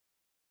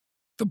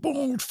The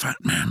bald fat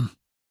man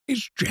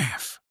is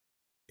Jeff.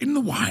 In the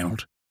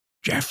wild,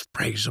 Jeff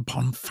preys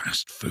upon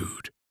fast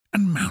food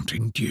and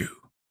mountain dew.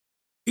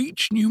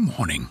 Each new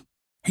morning,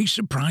 he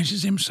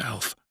surprises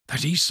himself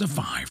that he's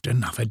survived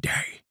another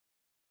day.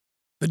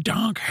 The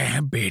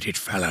dark-haired bearded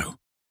fellow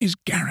is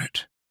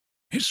Garrett.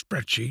 His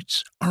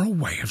spreadsheets are a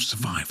way of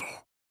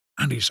survival,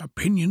 and his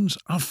opinions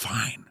are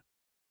fine.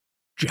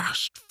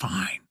 Just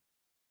fine.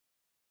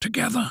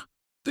 Together,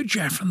 the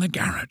Jeff and the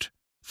Garrett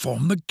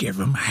form the Give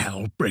 'em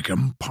Hell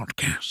Brigham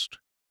podcast.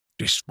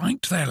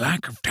 Despite their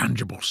lack of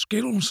tangible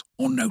skills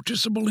or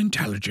noticeable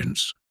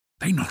intelligence,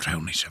 they not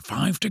only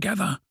survive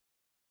together,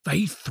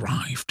 they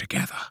thrive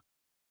together.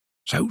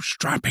 So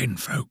strap in,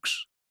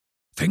 folks.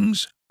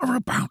 Things are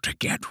about to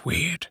get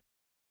weird.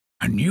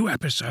 A new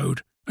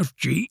episode of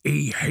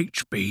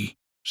GEHB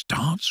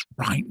starts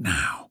right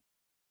now.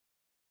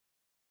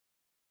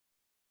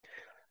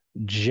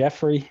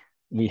 Jeffrey,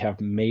 we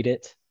have made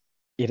it.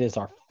 It is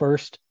our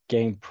first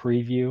game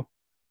preview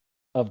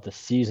of the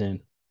season.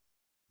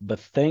 But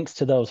thanks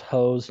to those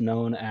hoes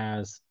known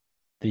as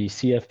the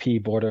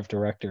CFP Board of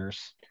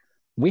Directors,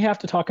 we have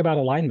to talk about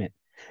alignment.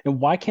 And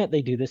why can't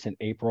they do this in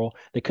April?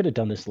 They could have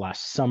done this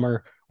last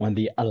summer when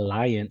the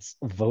Alliance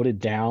voted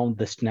down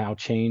this now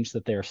change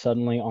that they're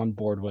suddenly on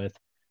board with.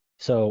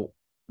 So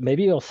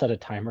maybe they'll set a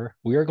timer.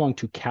 We are going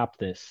to cap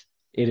this.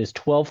 It is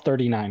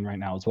 12:39 right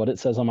now is what it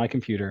says on my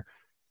computer.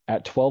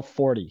 At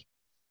 12:40,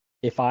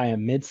 if I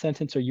am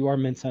mid-sentence or you are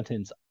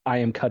mid-sentence, I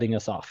am cutting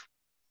us off.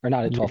 Or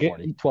not at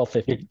 12:40,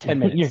 12:50, 10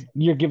 minutes.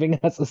 You're giving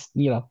us,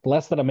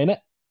 less than a minute?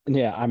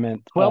 Yeah, I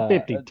meant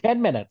 12:50,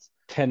 10 minutes.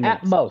 10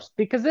 minutes. At most,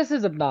 because this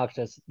is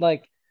obnoxious.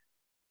 Like,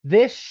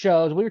 this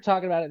shows, we were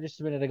talking about it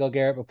just a minute ago,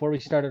 Garrett, before we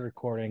started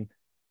recording.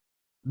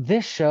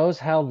 This shows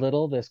how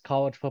little this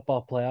college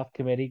football playoff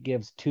committee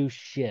gives two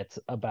shits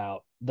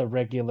about the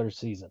regular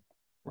season.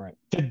 Right.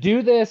 To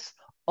do this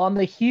on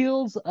the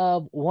heels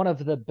of one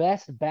of the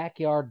best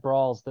backyard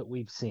brawls that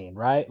we've seen,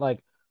 right?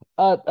 Like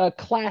a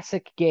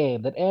classic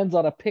game that ends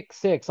on a pick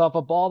six off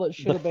a ball that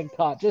should have been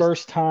caught.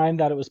 First time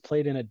that it was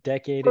played in a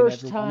decade, and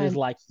everyone is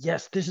like,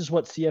 yes, this is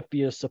what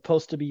CFB is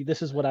supposed to be.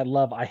 This is what I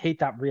love. I hate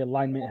that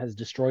realignment has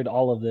destroyed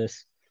all of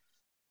this.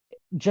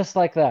 Just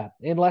like that.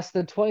 In less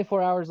than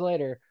 24 hours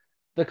later,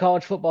 the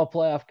college football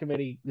playoff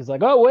committee is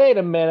like, oh, wait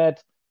a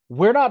minute.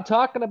 We're not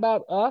talking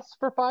about us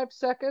for 5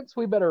 seconds.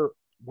 We better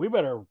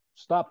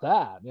stop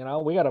that.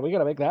 We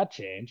gotta make that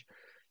change.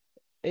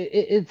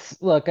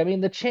 Look, I mean,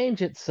 the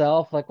change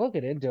itself, like, we'll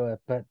get into it,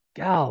 but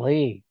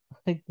golly,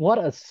 like, what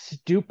a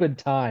stupid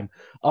time.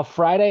 A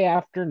Friday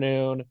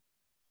afternoon,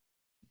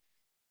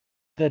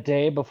 the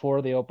day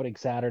before the opening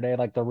Saturday,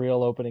 like the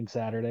real opening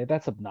Saturday.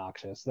 That's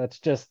obnoxious.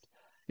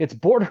 It's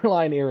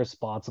borderline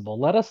irresponsible.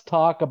 Let us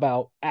talk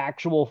about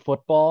actual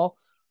football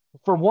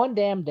for one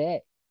damn day.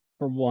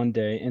 For one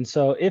day. And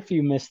so if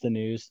you missed the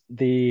news,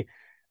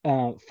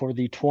 for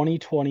the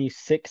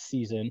 2026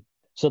 season,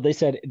 so they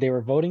said they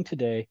were voting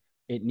today.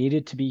 It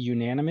needed to be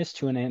unanimous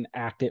to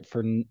enact it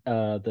for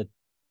the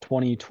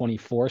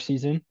 2024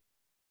 season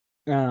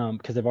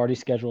because they've already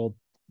scheduled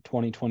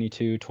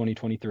 2022,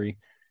 2023.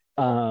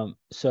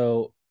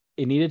 So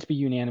it needed to be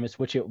unanimous,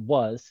 which it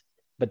was,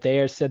 but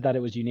they said that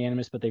it was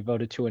unanimous, but they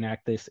voted to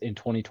enact this in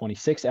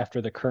 2026 after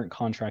the current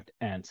contract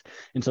ends.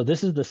 And so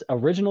this is this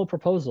original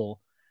proposal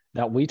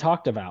that we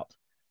talked about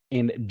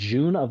in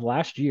June of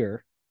last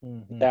year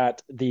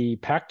that the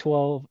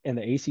Pac-12 and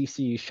the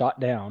ACC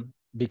shot down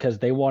because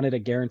they wanted a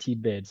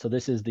guaranteed bid. So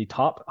this is the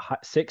top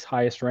 6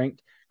 highest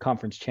ranked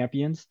conference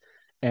champions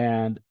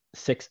and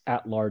 6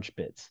 at-large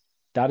bids.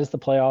 That is the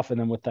playoff. And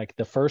then with like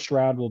the first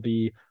round will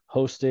be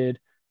hosted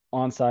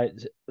on site,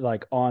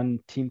 like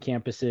on team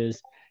campuses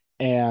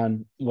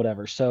and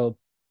whatever. So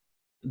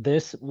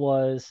this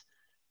was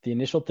the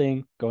initial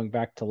thing going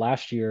back to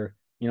last year.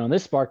 And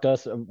this sparked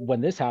us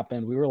when this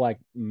happened. We were like,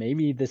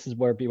 maybe this is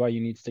where BYU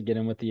needs to get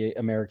in with the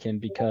American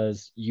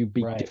because you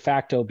de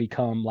facto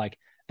become like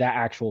that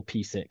actual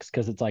P6.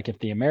 Because it's like if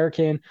the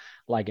American,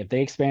 like if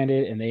they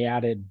expanded and they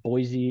added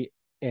Boise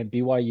and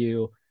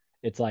BYU,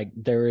 it's like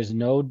there is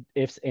no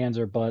ifs, ands,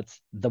 or buts.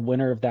 The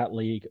winner of that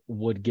league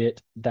would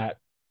get that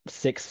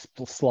 6th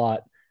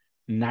slot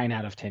 9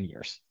 out of 10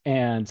 years.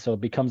 And so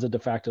it becomes a de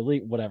facto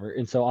league, whatever.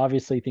 And so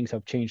obviously things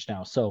have changed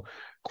now. So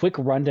quick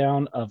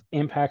rundown of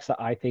impacts that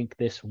I think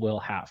this will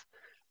have.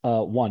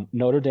 One,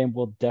 Notre Dame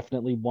will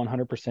definitely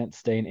 100%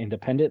 stay an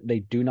independent. They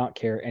do not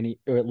care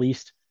or at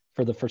least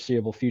for the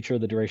foreseeable future,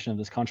 the duration of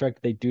this contract,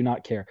 they do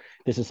not care.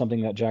 This is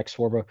something that Jack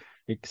Swarba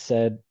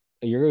said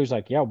a year ago. He's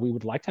like, yeah, we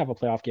would like to have a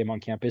playoff game on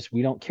campus.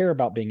 We don't care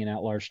about being an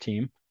at-large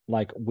team.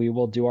 Like, we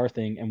will do our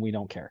thing and we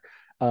don't care.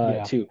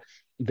 Two,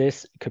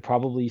 this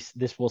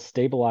will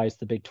stabilize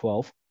the Big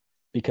 12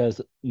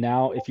 because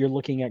now if you're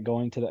looking at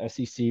going to the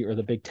SEC or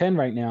the Big 10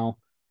 right now,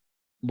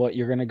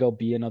 you're going to go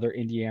be another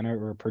Indiana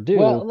or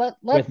Purdue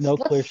with no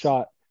clear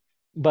shot.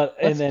 But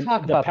let's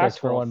talk about this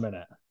for 1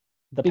 minute.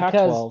 The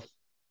Pac-12.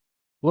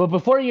 Well,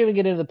 before you even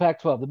get into the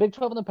Pac-12, the Big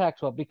 12 and the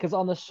Pac-12, because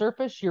on the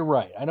surface, you're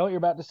right. I know what you're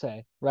about to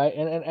say, right?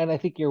 And I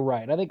think you're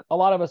right. I think a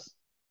lot of us,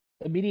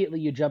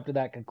 immediately you jump to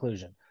that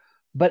conclusion.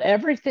 But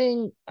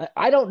everything,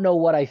 I don't know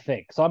what I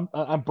think. So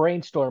I'm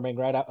brainstorming,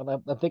 right?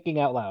 I'm thinking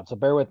out loud. So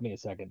bear with me a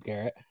second,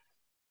 Garrett.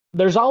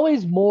 There's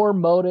always more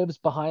motives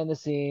behind the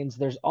scenes.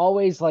 There's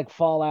always like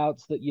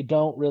fallouts that you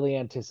don't really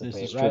This is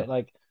anticipate, true. right?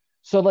 Like,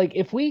 so like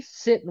if we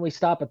sit and we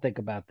stop and think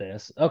about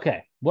this,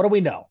 okay, what do we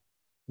know?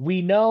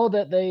 We know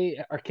that they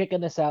are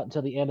kicking this out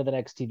until the end of the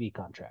next TV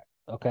contract.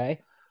 Okay.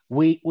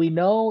 We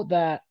know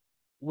that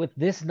with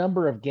this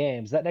number of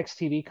games, that next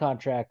TV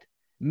contract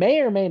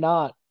may or may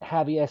not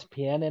have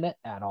ESPN in it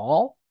at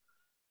all.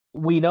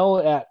 We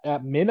know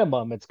at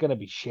minimum it's going to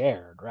be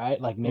shared,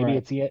 right? Like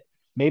Right.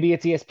 maybe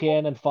it's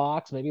ESPN and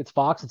Fox, maybe it's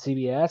Fox and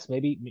CBS,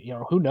 maybe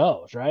who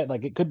knows, right?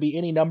 Like it could be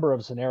any number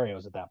of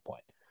scenarios at that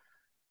point.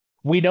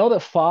 We know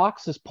that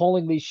Fox is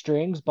pulling these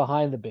strings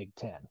behind the Big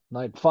Ten.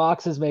 Like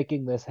Fox is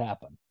making this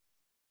happen.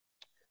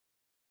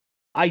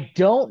 I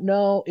don't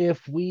know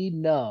if we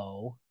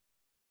know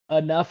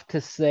enough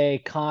to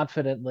say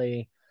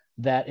confidently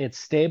that it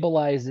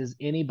stabilizes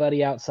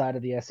anybody outside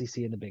of the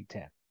SEC and the Big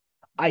Ten.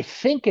 I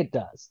think it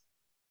does.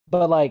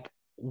 But like,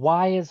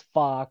 why is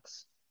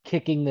Fox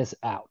kicking this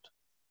out?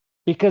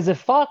 Because if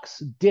Fox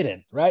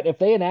didn't, right, if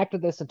they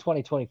enacted this in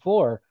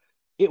 2024,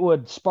 it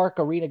would spark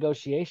a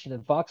renegotiation,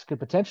 and Fox could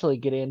potentially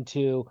get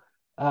into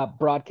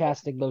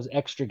broadcasting those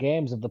extra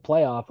games of the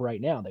playoff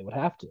right now. They would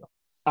have to,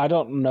 I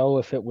don't know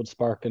if it would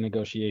spark a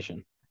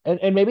negotiation.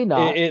 and maybe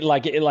not. It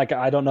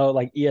I don't know,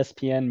 like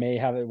ESPN may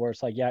have it where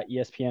it's like, yeah,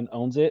 ESPN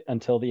owns it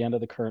until the end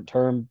of the current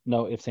term,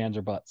 no ifs, ands,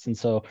 or buts. And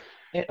so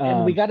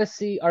And we got to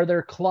see, are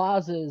there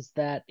clauses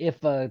that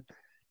if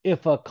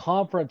a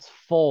conference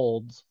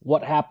folds,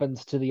 what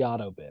happens to the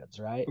auto bids,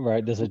 right?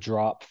 right, there's a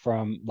drop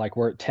from like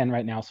we're at 10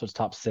 right now, so it's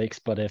top six.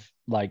 But if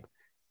like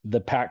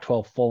the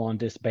Pac-12 full on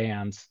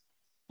disbands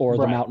or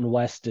the Right, Mountain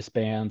West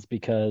disbands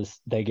because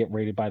they get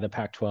rated by the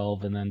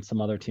Pac-12 and then some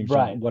other teams don't,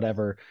 right.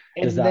 whatever,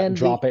 does And that then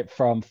drop it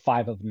from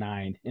 5 of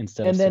 9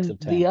 instead of and six then of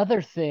the 10?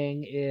 other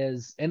thing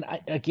is, and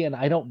again,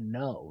 I don't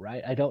know,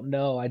 right? I don't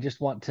know. I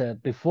just want to,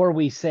 before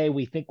we say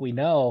we think we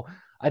know,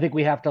 I think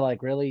we have to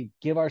like really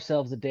give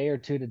ourselves a day or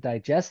two to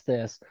digest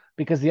this,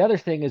 because the other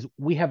thing is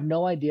we have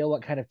no idea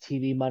what kind of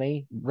TV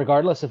money,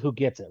 regardless of who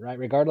gets it, right?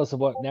 Regardless of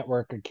what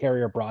network or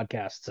carrier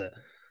broadcasts it.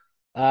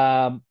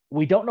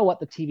 We don't know what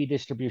the TV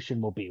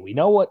distribution will be. We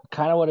know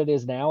what it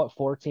is now at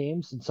four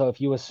teams. And so if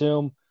you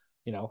assume,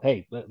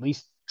 hey, at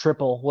least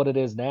triple what it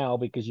is now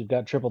because you've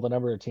got triple the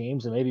number of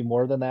teams and maybe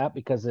more than that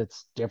because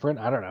it's different.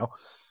 I don't know.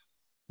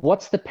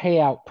 What's the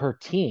payout per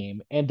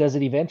team? And does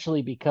it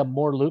eventually become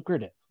more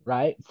lucrative,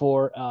 right?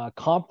 For a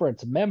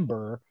conference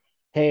member,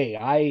 hey,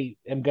 I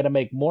am going to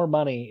make more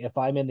money if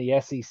I'm in the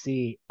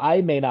SEC.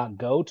 I may not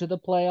go to the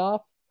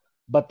playoff,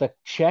 but the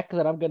check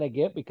that I'm going to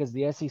get because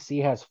the SEC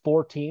has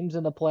four teams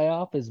in the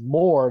playoff is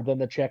more than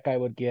the check I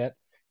would get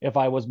if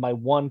I was my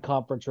one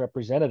conference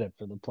representative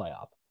for the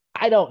playoff.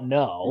 I don't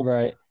know,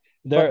 Right.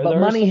 but There are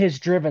money some has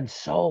driven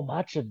so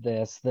much of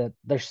this that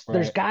there's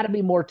right. got to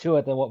be more to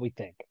it than what we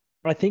think.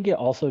 I think it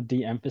also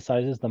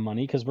de-emphasizes the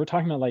money because we're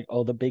talking about like,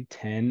 oh, the Big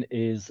Ten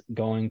is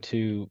going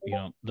to,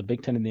 the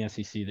Big Ten and the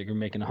SEC, they're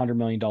making $100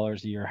 million a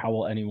year. How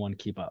will anyone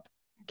keep up?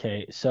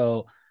 Okay,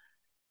 so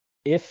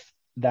if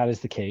that is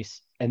the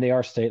case, and they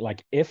are state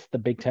like if the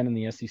Big Ten and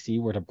the SEC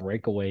were to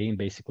break away and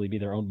basically be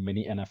their own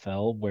mini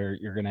NFL, where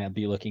you're going to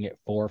be looking at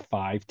 4 or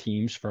 5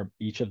 teams from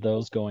each of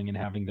those going and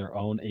having their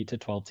own 8 to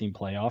 12 team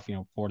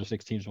playoff, 4 to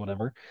 6 teams,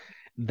 whatever,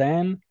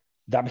 then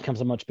that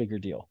becomes a much bigger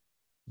deal.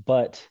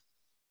 But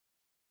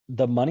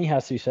the money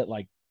has to be set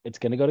like it's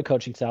going to go to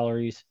coaching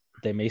salaries.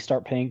 They may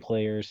start paying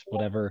players,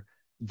 whatever.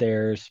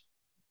 There's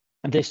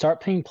if they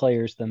start paying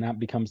players, then that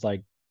becomes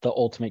like the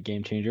ultimate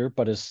game changer.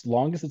 But as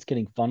long as it's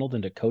getting funneled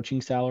into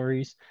coaching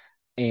salaries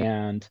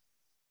and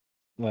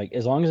like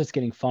as long as it's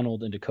getting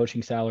funneled into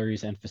coaching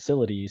salaries and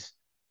facilities,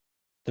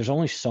 there's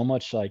only so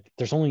much like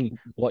there's only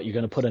what you're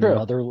going to put It's true.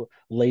 another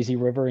lazy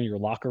river in your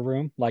locker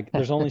room. Like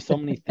there's only so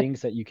many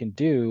things that you can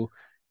do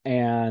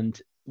and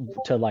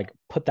to like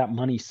put that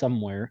money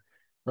somewhere.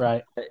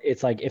 Right.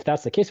 It's like if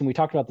that's the case, and we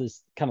talked about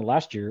this kind of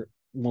last year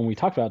when we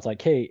talked about it, it's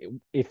like, hey,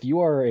 if you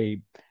are a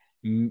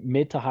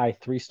mid to high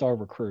 3-star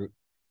recruit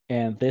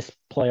and this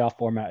playoff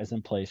format is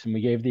in place, and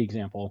we gave the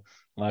example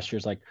last year,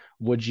 it's like,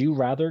 would you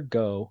rather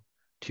go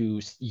to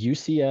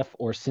UCF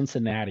or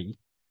Cincinnati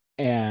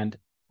and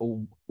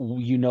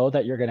you know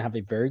that you're going to have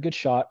a very good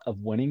shot of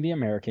winning the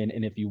American,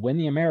 and if you win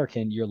the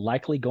American, you're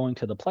likely going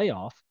to the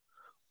playoff,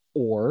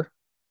 or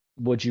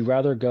would you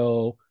rather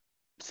go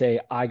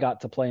say I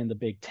got to play in the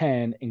Big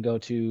Ten and go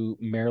to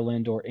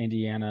Maryland or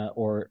Indiana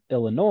or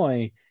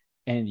Illinois,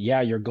 and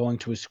yeah, you're going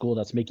to a school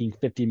that's making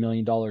 $50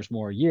 million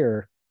more a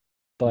year,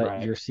 but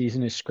Right. your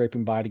season is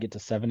scraping by to get to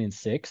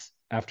 7-6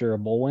 after a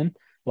bowl win.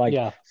 Like,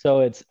 Yeah.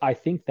 so I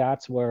think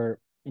that's where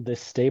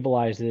this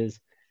stabilizes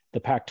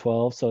the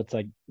Pac-12. So it's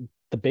like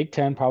the Big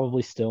Ten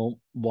probably still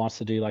wants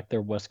to do like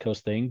their West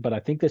Coast thing, but I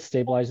think this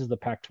stabilizes the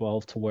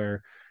Pac-12 to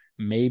where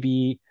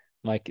maybe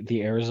like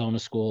the Arizona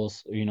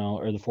schools,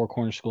 or the Four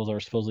Corner schools are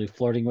supposedly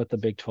flirting with the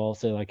Big 12.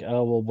 Say like,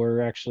 oh, well,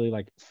 we're actually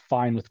like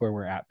fine with where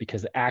we're at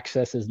because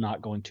access is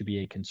not going to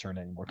be a concern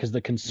anymore. Because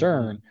the Mhm.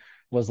 concern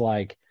was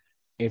like,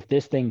 if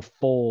this thing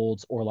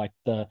folds or like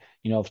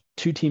if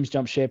two teams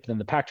jump ship, then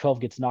the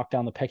Pac-12 gets knocked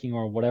down the pecking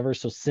order or whatever.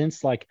 So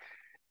since like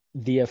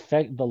the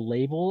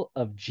label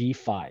of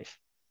G5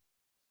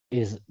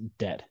 is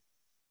dead,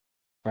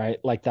 right?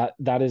 Like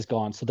that is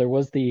gone. So there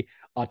was the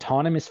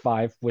autonomous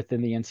five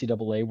within the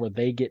NCAA where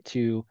they get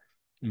to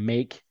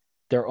make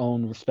their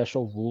own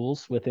special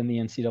rules within the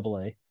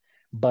NCAA,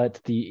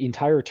 but the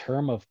entire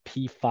term of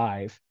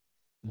P5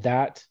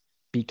 that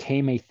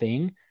became a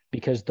thing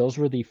because those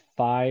were the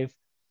five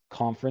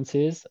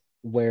conferences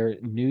where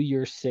New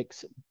Year's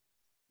Six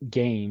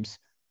games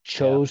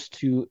chose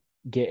to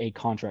get a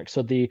contract.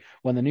 So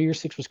when the New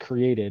Year's Six was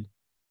created,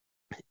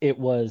 it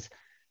was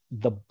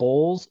the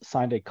bowls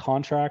signed a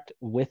contract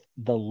with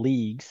the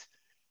leagues,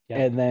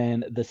 and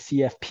then the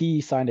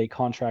CFP signed a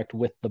contract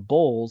with the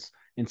bowls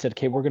and said,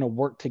 "Okay, we're going to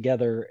work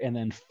together and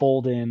then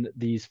fold in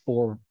these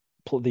four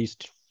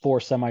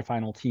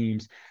semifinal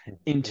teams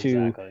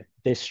into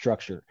this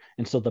structure."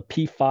 And so the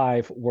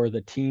P5 were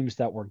the teams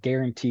that were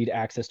guaranteed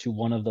access to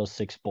one of those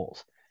six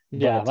bowls.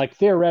 Yeah, like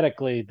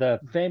theoretically, the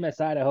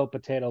famous Idaho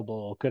Potato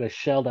Bowl could have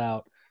shelled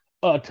out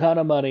a ton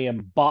of money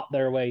and bought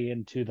their way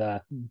into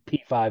the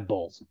P5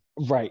 bowls.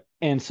 Right.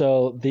 And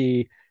so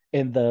the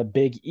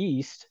Big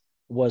East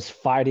was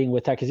fighting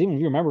with that because even if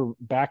you remember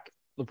back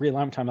the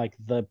realignment time, like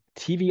the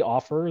TV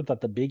offer that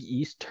the Big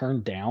East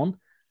turned down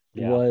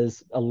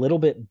was a little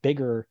bit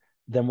bigger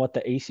than what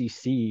the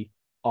ACC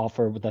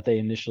offer that they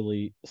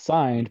initially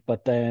signed.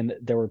 But then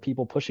there were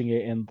people pushing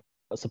it, and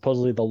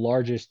supposedly the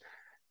largest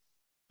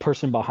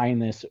person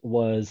behind this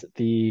was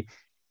the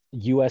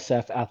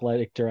USF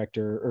athletic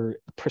director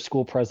or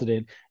school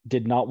president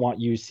did not want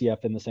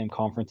UCF in the same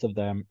conference of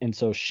them. And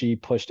so she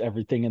pushed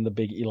everything in the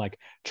Big E, like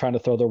trying to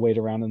throw their weight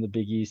around in the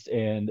Big East.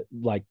 And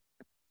like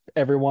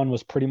everyone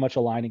was pretty much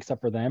aligned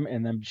except for them.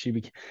 And then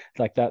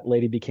that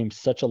lady became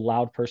such a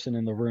loud person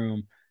in the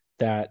room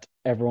that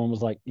everyone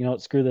was like,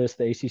 screw this.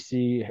 The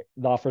ACC,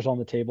 the offer's on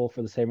the table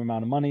for the same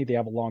amount of money. They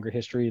have a longer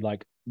history.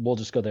 Like, we'll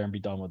just go there and be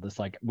done with this.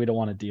 Like, we don't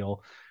want to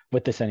deal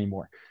with this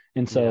anymore.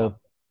 And so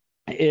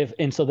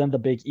then the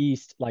Big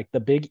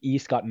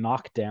East got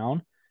knocked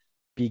down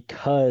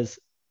because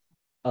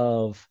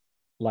of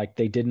like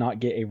they did not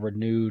get a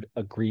renewed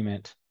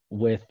agreement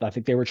with, I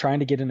think they were trying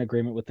to get an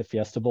agreement with the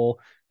Fiesta Bowl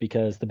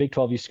because the Big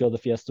 12 used to go to the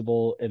Fiesta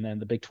Bowl, and then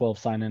the Big 12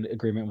 signed an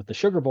agreement with the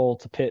Sugar Bowl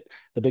to pit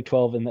the Big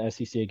 12 and the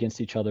SEC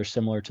against each other,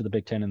 similar to the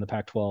Big 10 and the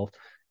Pac-12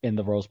 in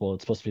the Rose Bowl.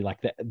 It's supposed to be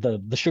like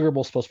the Sugar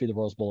Bowl is supposed to be the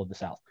Rose Bowl of the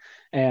South.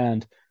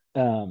 And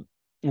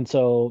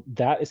so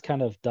that is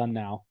kind of done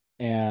now.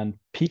 And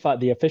P5,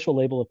 the official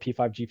label of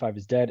P5 G5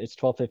 is dead. It's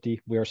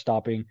 12:50. We are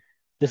stopping.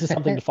 This is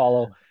something to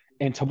follow.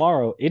 And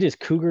tomorrow it is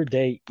Cougar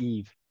Day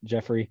Eve,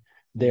 Jeffrey.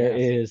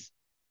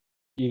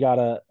 You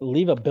gotta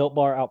leave a Built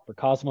Bar out for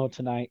Cosmo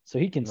tonight so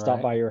he can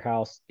stop by your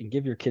house and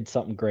give your kids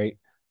something great.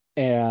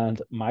 And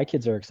my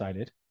kids are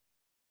excited.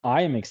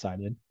 I am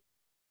excited.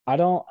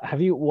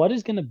 What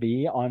is gonna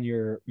be on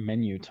your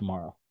menu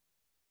tomorrow?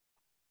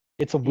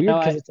 It's weird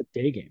because it's a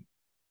day game.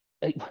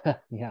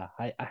 Yeah,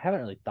 I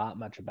haven't really thought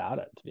much about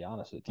it, to be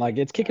honest with you. Like,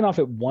 it's kicking off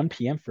at 1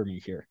 p.m. for me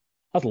here.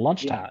 That's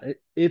lunchtime. Yeah,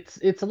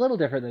 it's a little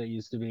different than it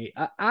used to be.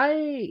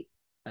 I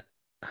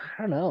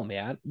don't know,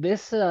 man.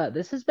 This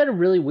has been a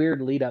really weird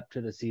lead up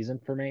to the season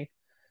for me.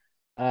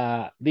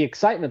 The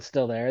excitement's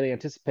still there, the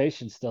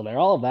anticipation's still there,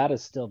 all of that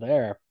is still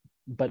there.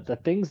 But the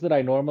things that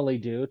I normally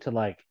do to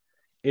like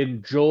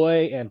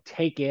enjoy and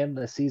take in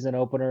the season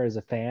opener as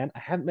a fan, I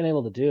haven't been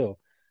able to do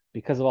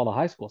because of all the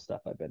high school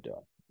stuff I've been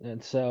doing.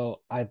 And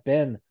so I've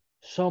been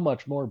so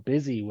much more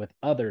busy with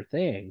other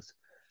things.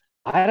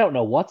 I don't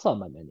know what's on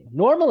my menu.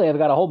 Normally, I've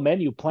got a whole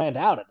menu planned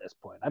out at this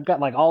point. I've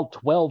got like all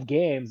 12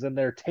 games, and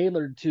they're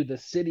tailored to the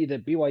city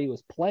that BYU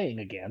is playing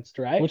against,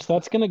 right? Which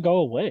that's going to go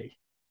away.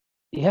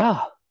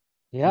 Yeah.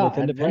 With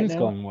Independence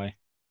going away.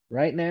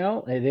 Right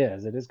now, it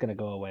is. It is going to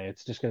go away.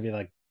 It's just going to be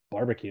like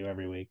barbecue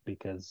every week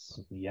because,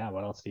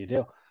 what else do you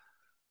do?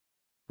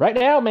 Right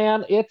now,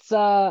 man, it's,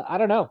 I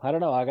don't know.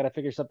 I got to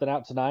figure something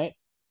out tonight.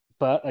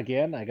 But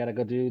again, I got to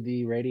go do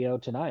the radio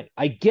tonight.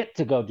 I get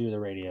to go do the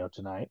radio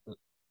tonight.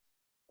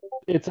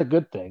 It's a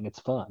good thing. It's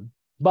fun.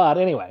 But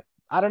anyway,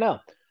 I don't know.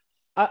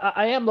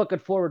 I am looking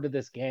forward to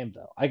this game,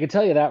 though. I can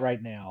tell you that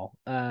right now.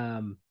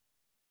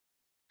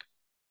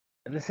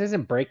 This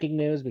isn't breaking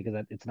news because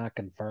it's not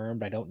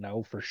confirmed. I don't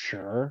know for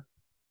sure.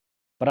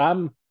 But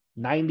I'm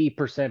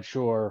 90%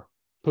 sure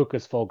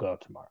Puka's full go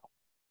tomorrow.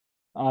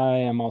 I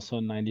am also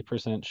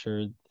 90%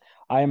 sure.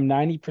 I am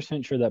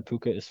 90% sure that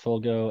Puka is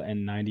full go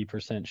and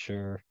 90%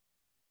 sure,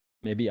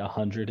 maybe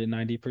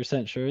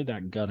 190% sure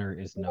that Gunner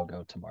is no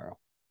go tomorrow.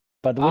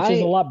 But which is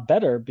a lot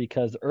better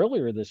because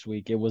earlier this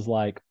week it was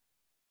like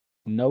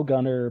no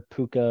Gunner,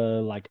 Puka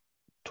like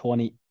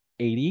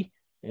 20-80.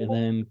 And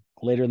then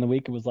later in the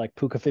week it was like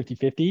Puka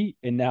 50-50.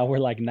 And now we're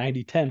like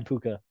 90-10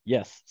 Puka.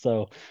 Yes.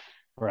 So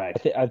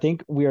I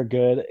think we are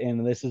good.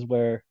 And this is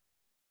where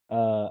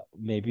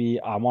maybe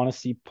I want to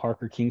see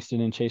Parker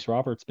Kingston and Chase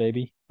Roberts,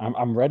 baby.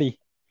 I'm ready.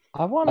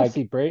 I want to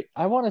see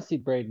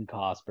Braden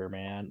Cosper,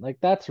 man. Like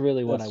that's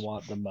really what I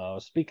want the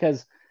most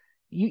because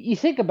you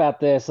think about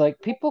this, like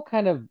people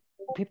kind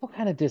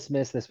of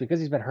dismiss this because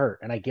he's been hurt,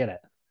 and I get it.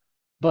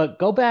 But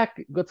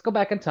let's go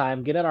back in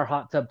time, get in our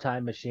hot tub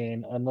time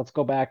machine, and let's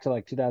go back to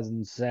like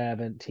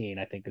 2017,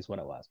 I think is when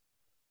it was.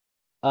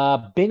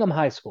 Bingham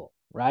High School,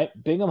 right?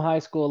 Bingham High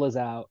School is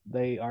out.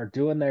 They are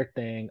doing their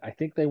thing. I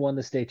think they won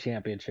the state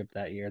championship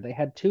that year. They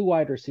had two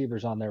wide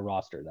receivers on their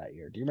roster that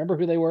year. Do you remember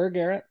who they were,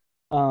 Garrett?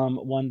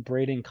 One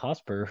Braden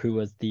Cosper, who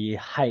was the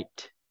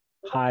hyped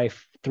high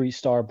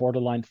 3-star,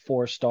 borderline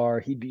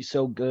 4-star. He'd be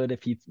so good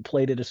if he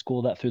played at a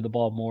school that threw the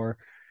ball more.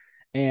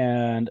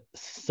 And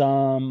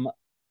some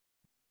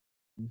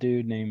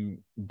dude named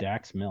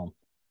Dax Milne.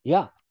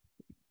 Yeah.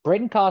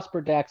 Braden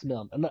Cosper, Dax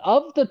Milne. And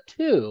of the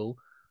two,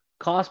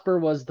 Cosper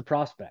was the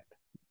prospect.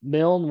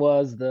 Milne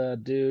was the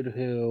dude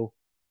who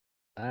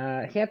he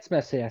had some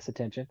FCS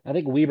attention. I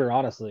think Weber,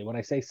 honestly, when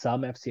I say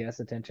some FCS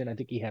attention, I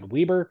think he had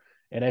Weber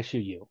and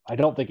SUU. I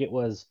don't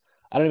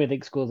even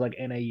think schools like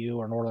NAU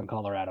or Northern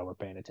Colorado were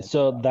paying attention.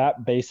 So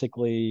that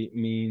basically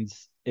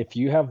means if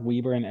you have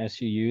Weber and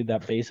SUU,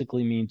 that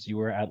basically means you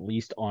were at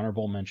least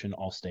honorable mention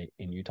All-State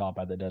in Utah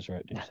by the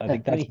Deseret News. I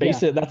think that's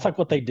basic. That's like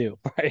what they do,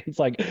 right? It's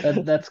like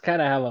that's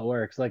kind of how it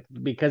works. Like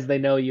because they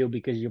know you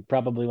because you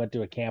probably went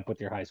to a camp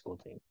with your high school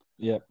team.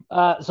 Yep.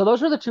 So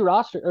those were the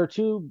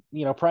two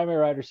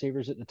primary wide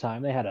receivers at the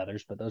time. They had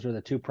others, but those were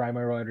the two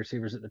primary wide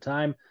receivers at the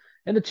time,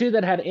 and the two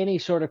that had any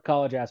sort of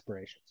college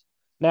aspirations.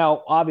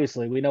 Now,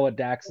 obviously, we know what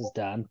Dax has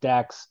done.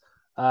 Dax,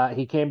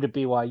 he came to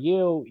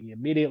BYU. He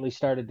immediately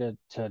started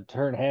to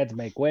turn heads,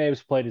 make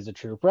waves. Played as a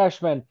true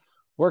freshman,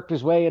 worked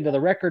his way into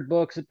the record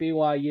books at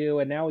BYU,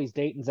 and now he's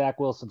dating Zach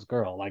Wilson's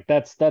girl. Like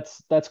that's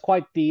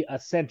quite the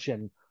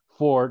ascension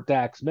for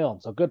Dax Milne.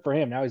 So good for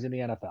him. Now he's in the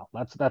NFL.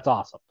 That's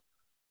awesome.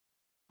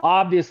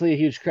 Obviously, a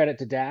huge credit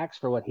to Dax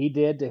for what he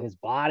did to his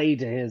body,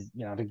 to his,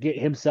 to get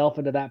himself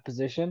into that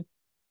position.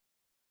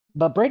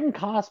 But Braden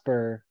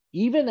Cosper,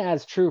 even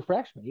as true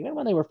freshmen, even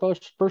when they were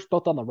first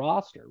both on the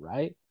roster,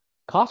 right?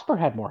 Cosper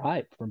had more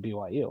hype from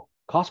BYU.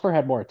 Cosper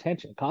had more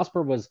attention.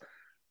 Cosper was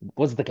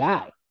the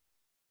guy.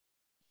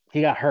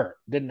 He got hurt.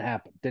 Didn't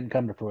happen. Didn't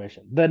come to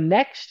fruition. The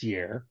next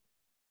year,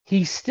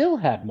 he still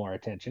had more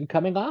attention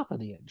coming off of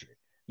the injury.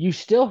 You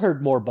still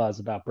heard more buzz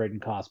about Braden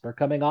Cosper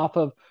coming off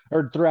of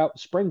or throughout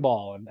spring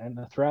ball and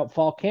throughout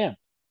fall camp.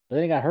 But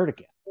then he got hurt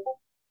again.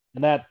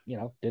 And that,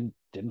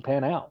 didn't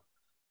pan out.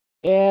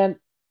 And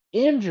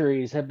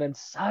injuries have been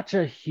such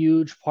a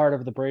huge part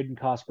of the Braden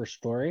Cosper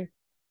story.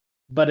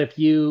 But if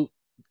you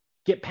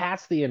get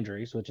past the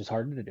injuries, which is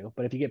hard to do,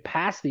 but if you get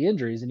past the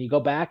injuries and you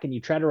go back and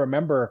you try to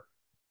remember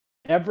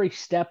every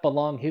step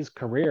along his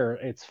career,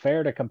 it's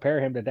fair to compare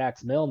him to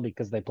Dax Milne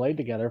because they played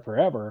together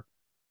forever.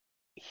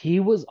 He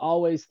was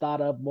always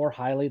thought of more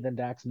highly than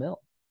Dax Milne.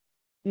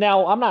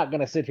 Now, I'm not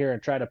going to sit here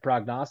and try to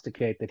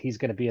prognosticate that he's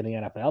going to be in the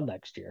NFL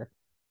next year,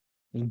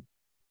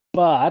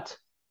 but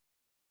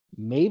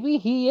maybe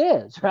he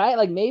is, right?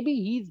 Like maybe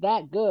he's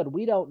that good.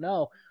 We don't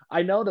know.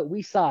 I know that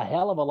we saw a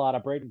hell of a lot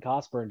of Braden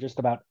Cosper in just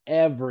about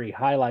every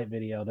highlight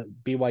video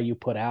that BYU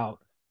put out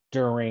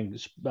during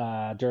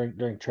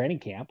training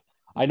camp.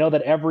 I know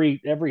that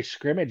every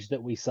scrimmage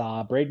that we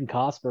saw, Braden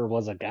Cosper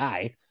was a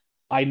guy.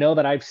 I know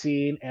that I've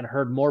seen and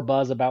heard more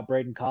buzz about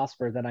Braden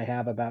Cosper than I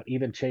have about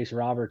even Chase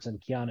Roberts and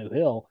Keanu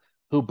Hill,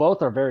 who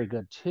both are very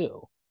good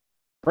too.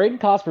 Braden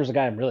Cosper is a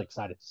guy I'm really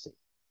excited to see.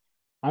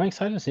 I'm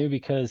excited to see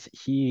because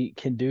he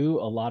can do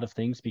a lot of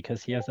things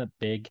because he has a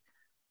big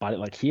body.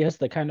 Like he has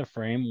the kind of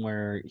frame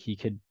where he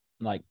could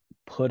like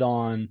put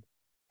on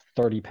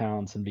 30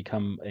 pounds and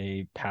become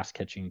a pass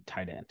catching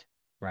tight end,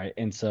 right?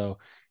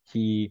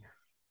 He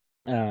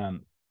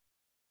um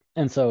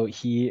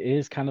he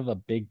is kind of a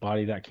big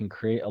body that can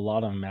create a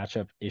lot of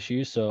matchup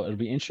issues. So it'll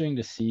be interesting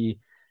to see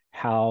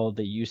how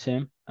they use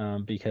him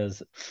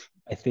because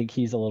I think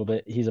he's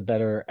a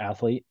better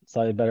athlete,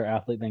 slightly better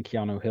athlete than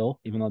Keanu Hill,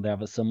 even though they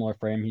have a similar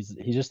frame. He's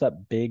just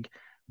that big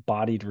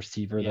bodied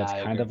receiver that's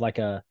kind of like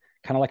a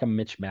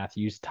Mitch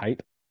Matthews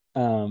type.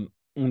 And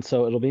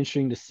so it'll be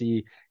interesting to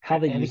see how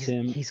they use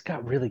him. He's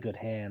got really good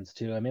hands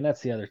too. I mean,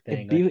 that's the other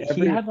thing.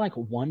 He had like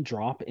one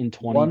drop in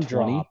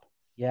 2020.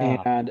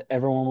 Yeah. And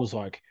everyone was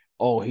like,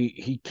 oh,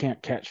 he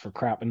can't catch for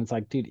crap. And it's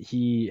like, dude,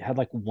 he had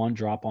like one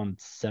drop on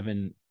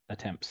 7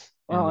 attempts.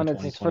 Well, and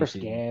it's his first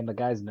game. The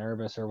guy's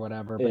nervous or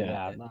whatever.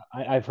 But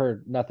I've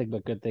heard nothing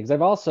but good things.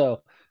 I've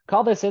also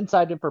call this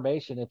inside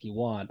information if you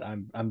want.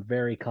 I'm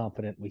very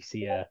confident we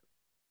see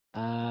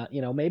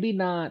maybe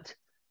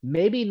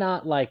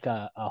not like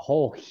a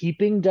whole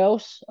heaping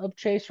dose of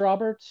Chase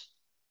Roberts,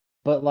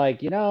 but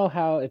like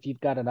how if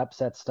you've got an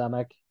upset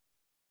stomach,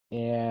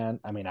 and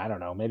I mean I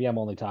don't know, maybe I'm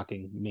only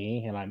talking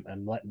me and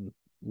I'm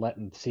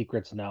letting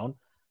secrets known.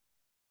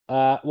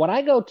 When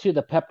I go to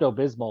the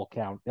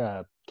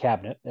Pepto-Bismol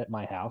cabinet at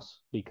my house,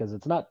 because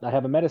it's not, I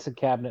have a medicine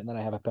cabinet and then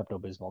I have a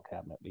Pepto-Bismol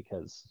cabinet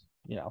because,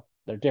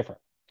 they're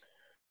different.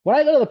 When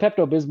I go to the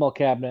Pepto-Bismol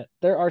cabinet,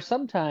 there are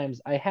sometimes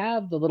I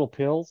have the little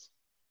pills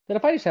that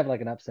if I just have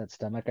like an upset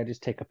stomach, I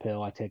just take a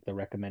pill, I take the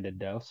recommended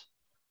dose.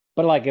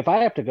 But like if I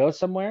have to go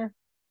somewhere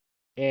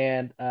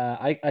and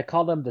I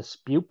call them the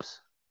spoops,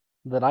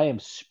 that I am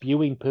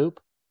spewing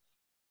poop.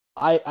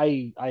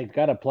 I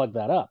gotta plug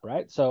that up,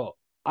 right? So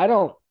I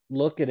don't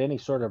look at any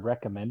sort of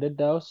recommended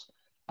dose.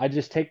 I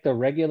just take the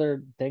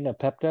regular thing of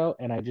Pepto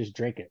and I just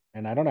drink it.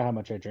 And I don't know how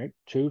much I drink,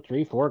 2,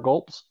 3, 4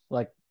 gulps,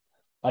 like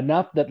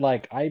enough that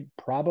like I'm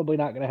probably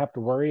not gonna have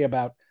to worry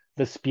about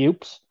the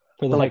spukes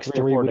for the for like next 3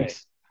 or 3 4 days.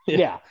 weeks. Yeah.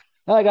 Yeah.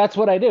 Like that's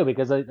what I do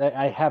because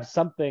I have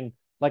something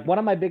like one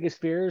of my biggest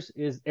fears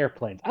is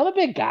airplanes. I'm a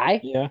big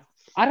guy. Yeah.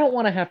 I don't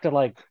want to have to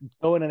like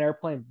go in an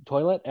airplane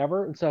toilet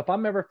ever. And so if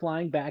I'm ever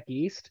flying back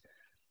east,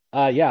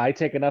 yeah, I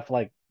take enough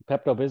like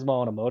Pepto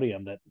Bismol and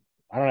Imodium that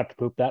I don't have to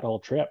poop that whole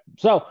trip.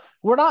 So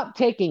we're not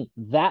taking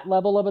that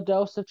level of a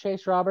dose of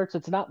Chase Roberts.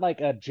 It's not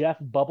like a Jeff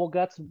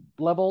Bubbleguts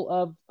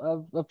level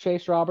of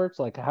Chase Roberts,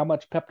 like how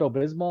much Pepto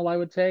Bismol I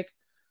would take.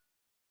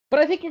 But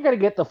I think you're going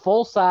to get the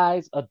full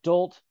size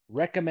adult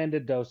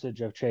recommended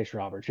dosage of Chase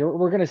Roberts.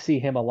 We're going to see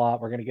him a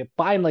lot. We're going to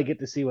finally get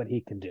to see what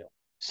he can do.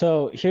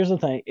 So here's the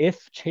thing.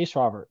 If Chase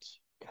Roberts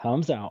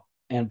comes out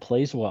and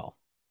plays well,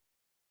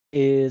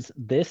 is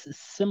this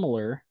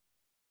similar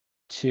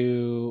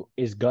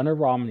is Gunnar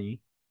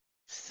Romney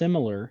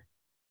similar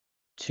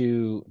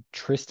to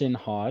Tristan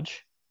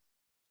Hodge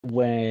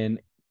when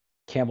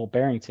Campbell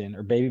Barrington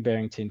or Baby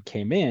Barrington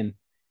came in?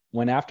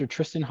 When after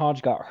Tristan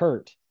Hodge got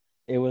hurt,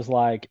 it was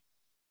like,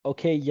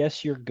 okay,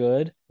 yes, you're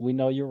good. We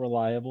know you're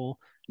reliable,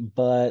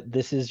 but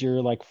this is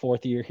your like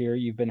fourth year here.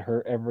 You've been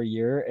hurt every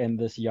year, and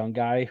this young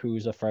guy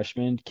who's a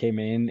freshman came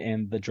in,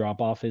 and the drop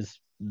off is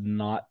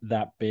not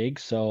that big.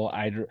 So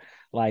I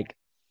like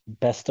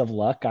best of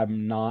luck.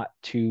 I'm not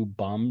too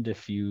bummed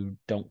if you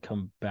don't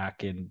come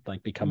back and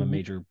like become a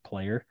major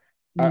player.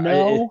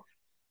 No,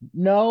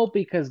 no,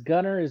 because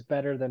Gunner is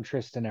better than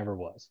Tristan ever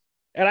was.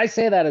 And I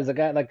say that as a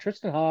guy like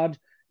Tristan Hodge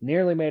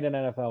nearly made an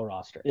NFL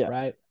roster, Yeah.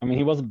 right? I mean,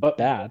 he wasn't But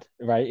bad,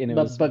 right? And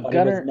but it was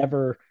Gunner,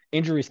 never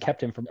injuries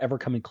kept him from ever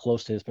coming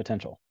close to his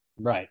potential.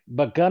 right.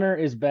 But Gunner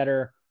is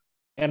better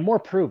and more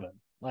proven.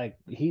 Like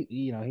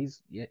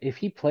he's if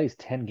he plays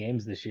 10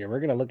 games this year,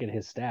 we're gonna look at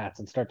his stats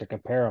and start to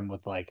compare him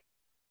with like,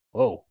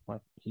 whoa,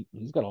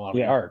 he's got a lot of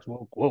Yeah. yards.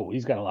 Whoa,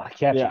 he's got a lot of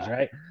catches,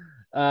 Yeah.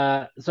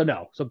 right? So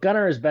no, so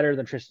Gunner is better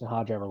than Tristan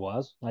Hodge ever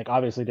was. Like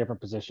obviously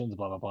different positions,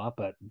 blah blah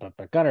blah,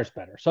 but Gunner's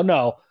better. So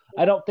no,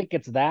 I don't think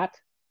it's that,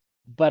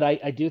 but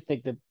I do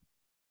think that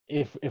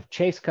if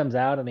Chase comes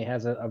out and he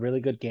has a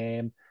really good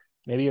game,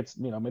 maybe it's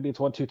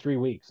 1, 2, 3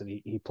 weeks and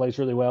he plays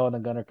really well, and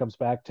then Gunner comes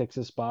back, takes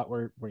his spot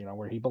where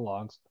he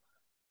belongs.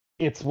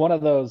 It's one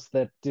of those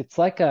that it's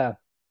like a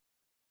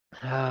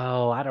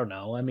I don't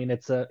know. I mean,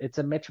 it's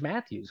a Mitch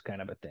Matthews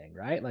kind of a thing,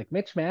 right? Like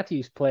Mitch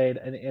Matthews played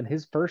in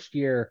his first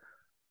year.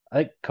 I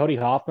think Cody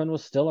Hoffman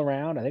was still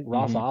around. I think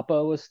Ross Hmm.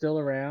 Oppo was still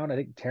around. I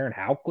think Taryn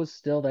Houck was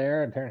still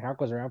there, and Taryn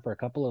Houck was around for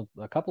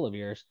a couple of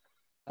years.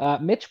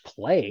 Mitch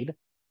played,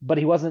 but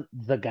he wasn't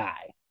the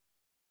guy.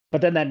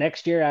 But then that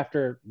next year,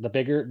 after the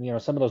bigger,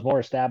 some of those more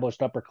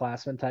established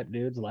upperclassmen type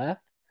dudes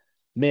left,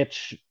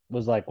 Mitch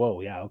was like,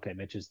 "Whoa, yeah, okay,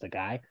 Mitch is the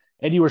guy,"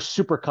 and you were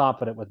super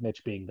confident with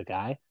Mitch being the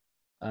guy.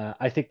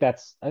 I think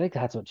that's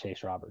what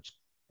Chase Roberts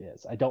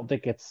is. I don't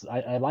think it's.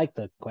 I like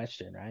the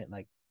question, right?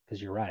 Like, because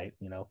you're right.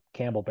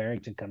 Campbell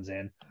Barrington comes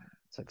in.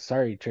 It's like,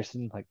 sorry,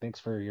 Tristan. Like, thanks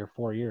for your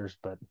 4 years,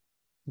 but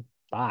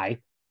bye.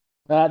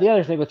 The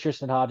other thing with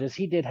Tristan Hodges,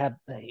 he did have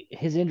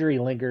his injury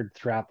lingered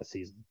throughout the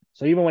season.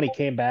 So even when he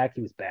came back,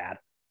 he was bad.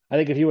 I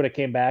think if he would have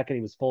came back and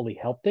he was fully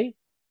healthy,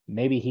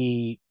 maybe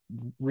he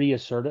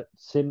reasserts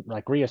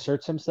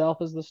himself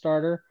as the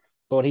starter.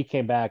 But when he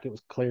came back, it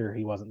was clear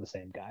he wasn't the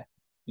same guy.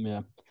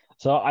 Yeah.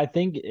 So I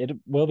think it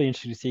will be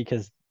interesting to see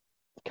because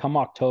come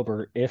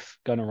October, if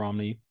Gunnar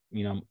Romney,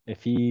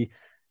 if he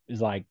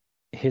is like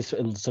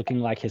it's looking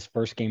like his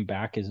first game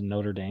back is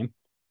Notre Dame,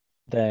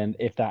 then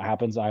if that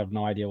happens, I have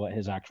no idea what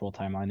his actual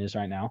timeline is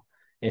right now.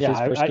 If Yeah, his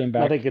first game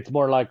I think back, it's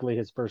more likely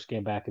his first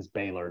game back is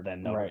Baylor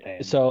than Notre right.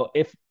 Dame. So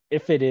if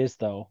it is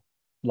though,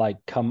 like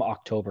come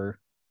October,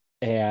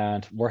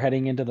 and we're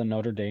heading into the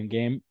Notre Dame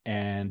game,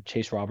 and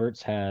Chase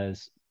Roberts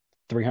has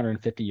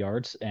 350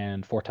 yards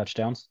and 4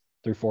 touchdowns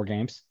through 4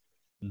 games,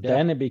 Yeah,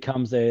 then it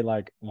becomes a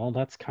like, well,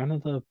 that's kind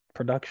of the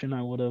production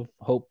I would have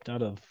hoped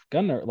out of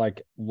Gunner.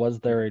 Like, was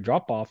there a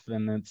drop off?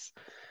 And it's,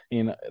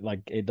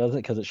 like it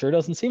doesn't, because it sure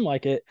doesn't seem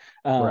like it.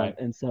 right.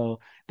 And so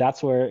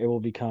that's where it will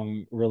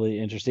become really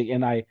interesting.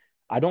 And I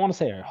don't want to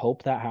say I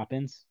hope that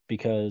happens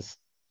because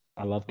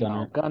I love No,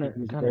 Gunner. Gunner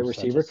He's a great Gunner's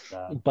such a receiver,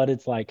 stud. but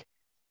it's like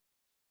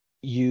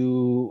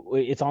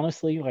it's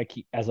honestly like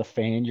as a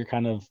fan you're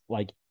kind of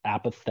like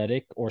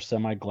apathetic or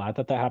semi glad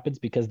that happens,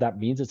 because that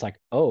means it's like,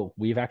 oh,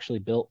 we've actually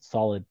built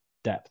solid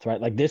depth,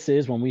 right? Like this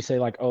is when we say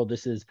like, oh,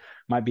 this is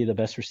might be the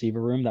best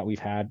receiver room that we've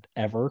had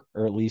ever,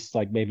 or at least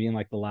like maybe in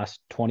like the last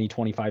 20,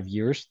 25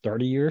 years,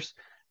 30 years.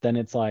 Then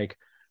it's like,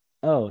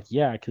 oh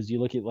yeah, because you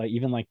look at like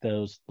even like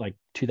those like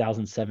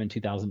 2007,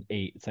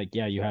 2008, it's like,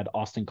 yeah, you had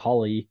Austin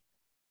Collie,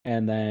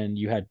 and then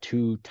you had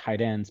 2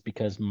 tight ends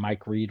because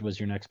Mike Reed was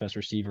your next best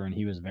receiver and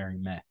he was very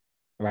meh,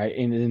 right?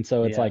 And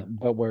so it's like, Yeah.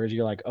 but whereas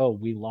you're like, oh,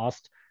 we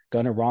lost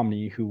Gunnar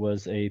Romney, who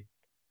was a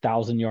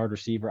 1,000 yard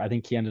receiver. I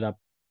think he ended up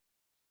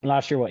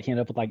Last year, he ended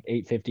up with like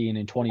 850, and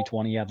in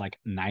 2020 he had like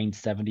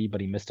 970, but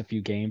he missed a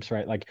few games,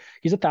 right? Like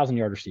he's a 1,000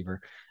 yard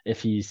receiver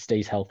if he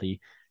stays healthy,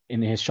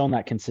 and he has shown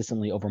that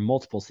consistently over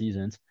multiple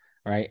seasons,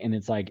 right? And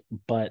it's like,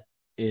 but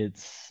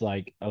it's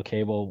like,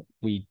 okay, well,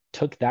 we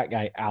took that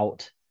guy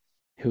out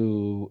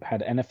who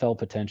had NFL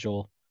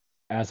potential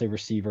as a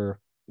receiver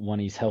when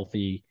he's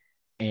healthy,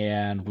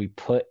 and we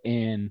put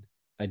in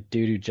a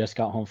dude who just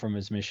got home from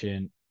his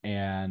mission,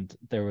 and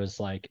there was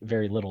like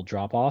very little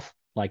drop off.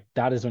 Like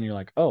that is when you're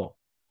like, oh,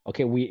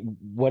 okay,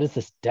 what is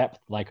this depth?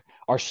 Like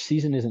our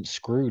season isn't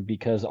screwed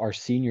because our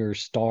senior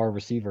star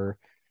receiver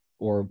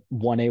or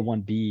 1A,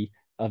 1B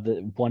of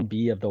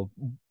the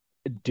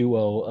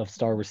duo of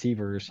star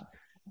receivers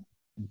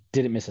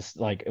didn't miss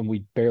and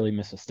we barely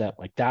missed a step.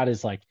 Like that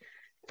is like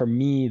for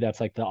me, that's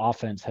like the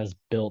offense has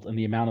built and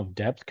the amount of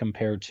depth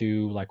compared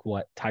to like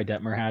what Ty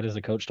Detmer had as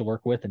a coach to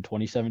work with in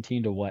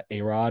 2017 to what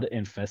A-Rod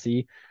and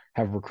Fessy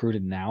have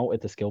recruited now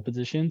at the skill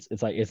positions.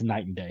 It's like it's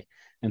night and day.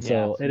 And Yeah,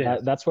 so it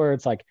is. that's where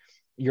it's like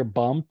you're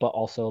bummed, but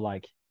also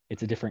like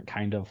it's a different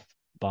kind of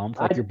bummed.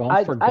 Like I'd you're bummed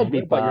I'd for I'd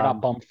be Gunner, but you're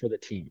not bummed. bummed for the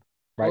team,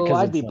 right? Oh,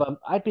 Because it's like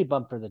I'd be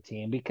bummed for the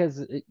team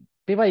because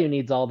BYU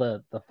needs all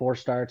the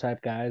 4-star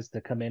type guys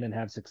to come in and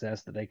have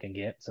success that they can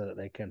get, so that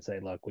they can say,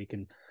 look, we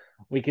can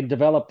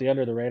develop the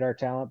under the radar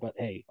talent, but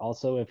hey,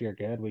 also if you're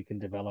good, we can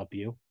develop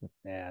you.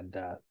 And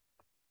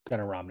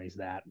Gunnar Romney's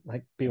that.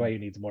 Like BYU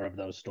needs more of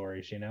those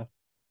stories, you know.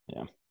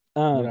 yeah.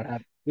 We Um, don't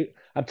have.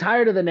 I'm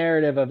tired of the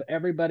narrative of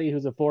everybody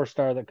who's a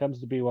 4-star that comes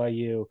to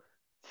BYU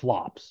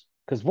flops.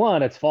 Because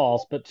one, it's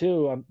false, but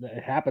two,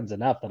 it happens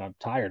enough that I'm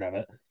tired of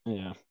it.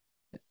 yeah.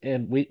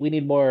 And we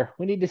need more.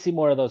 We need to see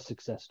more of those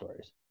success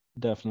stories.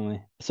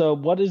 Definitely. So,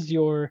 what is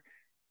your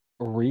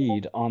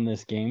read on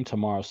this game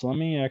tomorrow? So, let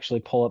me actually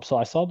pull up. So,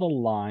 I saw the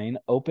line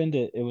opened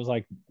it. It was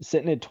like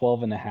sitting at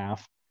 12 and a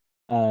half.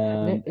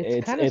 And it's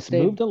kind of It's stayed.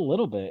 moved a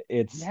little bit.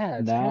 It's Yeah,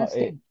 it's kind now of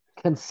stayed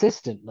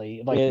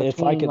consistently, like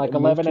it's like between it like moved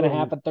 11 to and a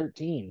half and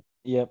 13.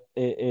 yep,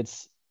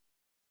 it's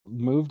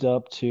moved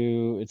up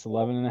to it's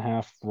 11 and a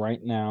half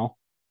right now.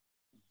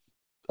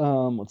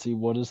 Let's see,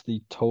 what is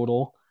the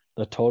total?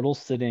 The total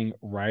sitting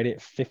right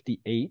at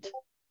 58.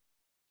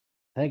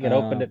 I think it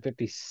opened at Um,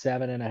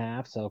 57 and a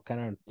half, so kind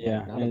of, yeah,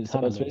 yeah, not a and so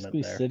ton of it's movement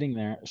basically there. sitting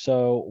there.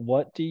 So,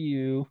 what do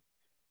you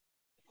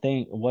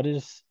think what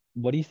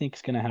do you think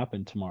is going to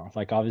happen tomorrow?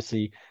 Like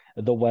obviously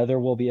the weather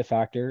will be a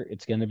factor.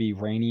 It's going to be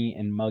rainy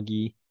and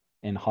muggy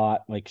and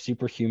hot, like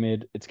super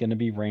humid. It's going to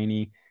be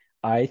rainy.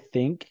 I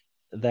think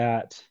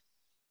that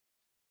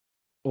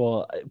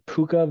well,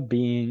 Puka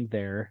being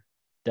there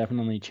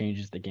definitely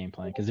changes the game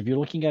plan because if you're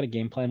looking at a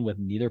game plan with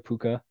neither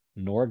Puka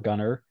nor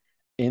Gunner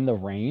in the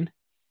rain,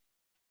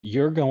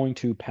 you're going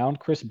to pound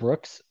Chris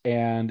Brooks,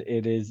 and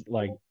it is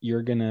like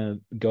you're gonna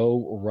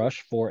go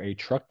rush for a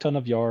truck ton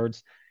of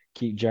yards.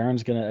 Keep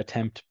Jaron's gonna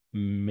attempt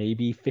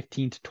maybe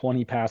 15 to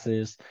 20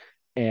 passes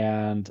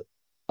and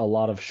a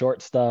lot of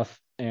short stuff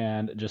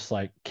and just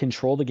like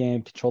control the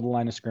game, control the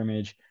line of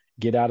scrimmage,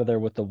 get out of there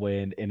with the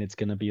win, and it's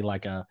gonna be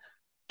like a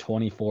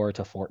 24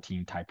 to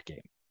 14 type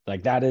game.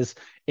 Like that is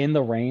in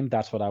the rain,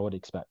 that's what I would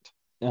expect.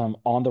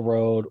 On the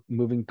road,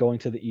 going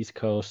to the East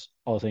Coast,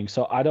 all the things.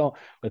 So I don't,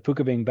 with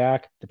Puka being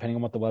back, depending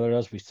on what the weather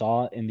does, we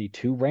saw in the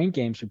two rain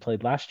games we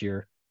played last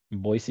year, in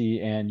Boise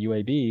and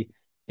UAB,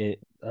 it,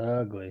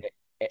 Ugly.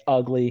 it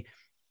ugly.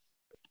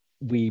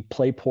 We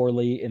play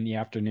poorly in the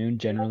afternoon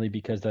generally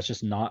because that's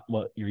just not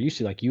what you're used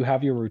to. Like you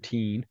have your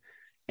routine,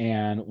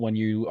 and when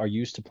you are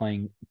used to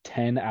playing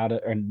 10 out of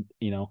and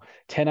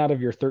 10 out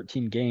of your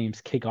 13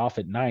 games kick off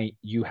at night,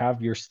 you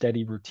have your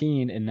steady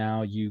routine and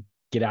now you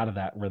get out of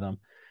that rhythm.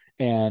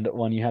 And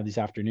when you have these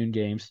afternoon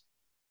games,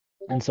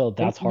 and so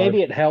that's hard.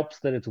 Maybe it helps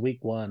that it's week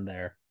one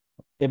there.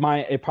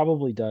 It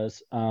probably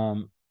does.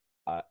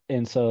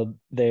 And so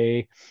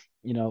and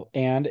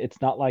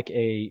it's not like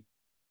a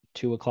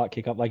 2 o'clock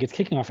kickoff. Like it's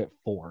kicking off at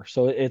 4.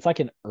 So it's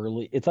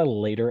a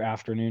later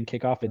afternoon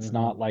kickoff. It's Mm-hmm.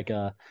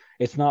 not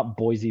it's not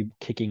Boise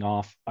kicking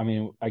off. I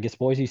mean, I guess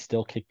Boise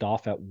still kicked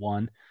off at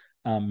 1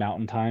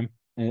 Mountain Time.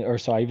 Or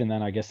so even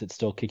then, I guess it's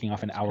still kicking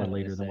off an It's hour kind of the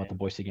later than what the same.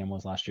 Boise game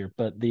was last year.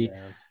 But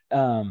Yeah.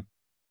 um,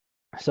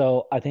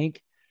 so I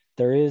think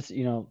there is,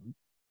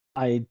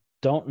 I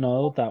don't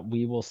know that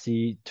we will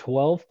see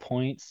 12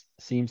 points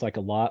seems like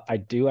a lot. I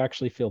do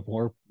actually feel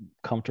more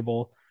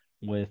comfortable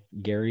with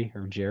Gary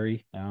or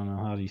Jerry. I don't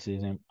know how do you say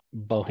his name.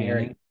 Bohannon.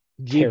 Gary.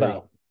 Gary.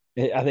 Jibo.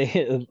 I think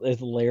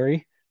it's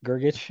Larry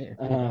Gergich.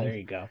 There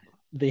you go.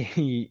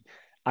 The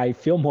I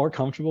feel more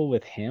comfortable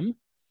with him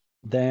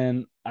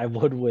than I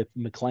would with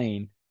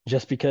McLean,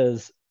 just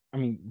because I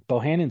mean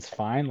Bohannon's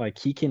fine, like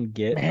he can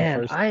get a Man,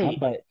 first down,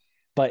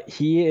 but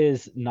he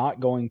is not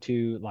going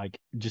to like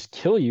just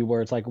kill you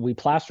where it's like we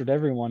plastered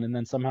everyone and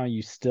then somehow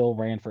you still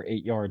ran for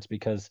 8 yards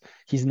because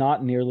he's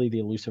not nearly the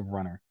elusive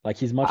runner. Like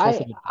he's much less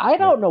I of a I threat.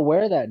 don't know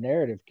where that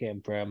narrative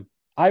came from.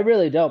 I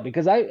really don't,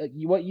 because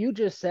what you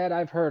just said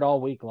I've heard all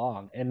week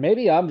long, and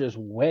maybe I'm just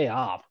way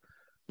off.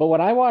 But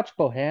when I watch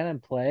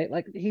Bohannon play,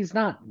 like he's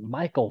not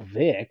Michael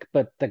Vick,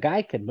 but the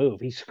guy can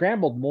move. He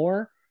scrambled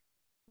more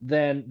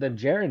than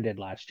Jaron did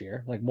last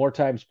year, like more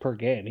times per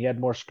game. He had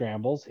more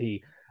scrambles.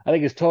 I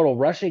think his total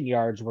rushing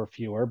yards were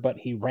fewer, but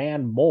he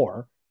ran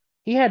more.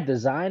 He had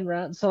design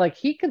routes, so like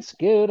he can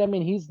scoot. I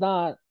mean, he's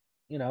not,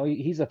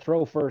 he's a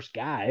throw first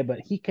guy, but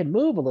he can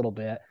move a little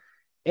bit.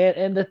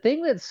 And the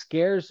thing that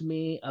scares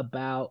me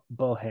about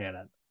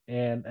Bohannon,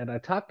 and I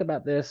talked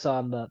about this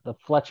on the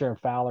Fletcher and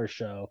Fowler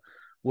show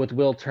with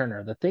Will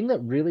Turner. The thing that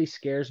really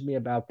scares me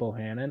about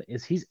Bohannon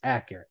is he's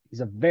accurate.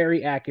 He's a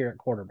very accurate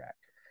quarterback.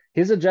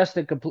 His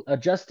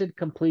adjusted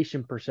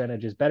completion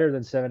percentage is better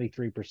than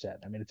 73%.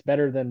 I mean, it's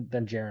better than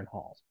Jaron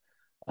Hall's.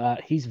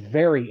 He's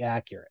very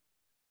accurate.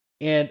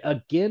 And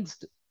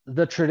against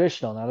the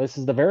traditional, now this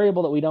is the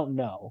variable that we don't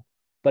know,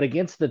 but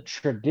against the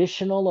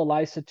traditional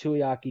Elisa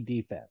Tuiaki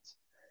defense,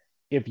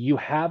 if you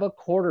have a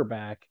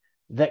quarterback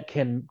that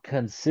can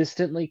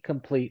consistently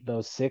complete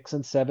those 6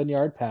 and 7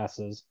 yard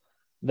passes,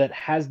 that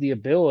has the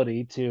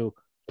ability to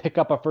pick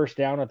up a first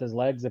down with his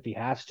legs if he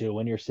has to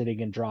when you're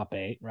sitting in drop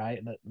 8, right?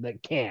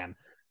 That can.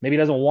 Maybe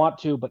doesn't want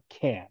to, but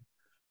can.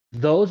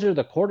 Those are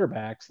the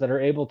quarterbacks that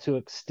are able to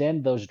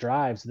extend those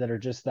drives that are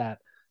just that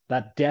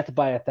death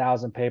by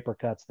 1,000 paper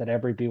cuts that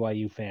every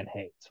BYU fan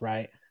hates,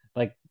 right?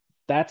 Like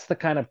that's the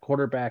kind of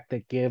quarterback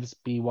that gives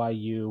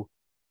BYU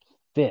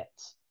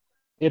fits.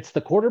 It's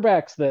the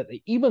quarterbacks that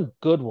even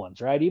good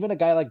ones, right? Even a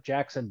guy like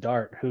Jackson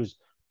Dart, who's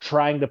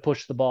trying to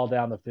push the ball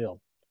down the field.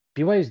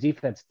 BYU's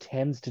defense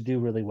tends to do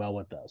really well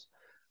with those.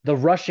 The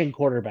rushing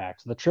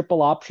quarterbacks, the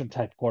triple option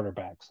type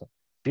quarterbacks,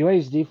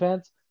 BYU's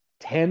defense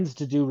tends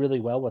to do really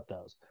well with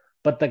those.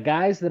 But the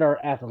guys that are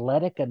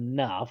athletic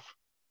enough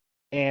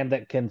and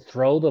that can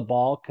throw the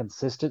ball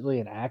consistently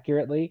and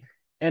accurately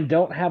and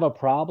don't have a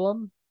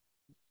problem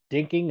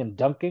dinking and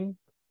dunking,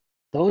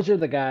 those are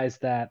the guys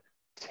that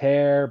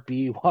tear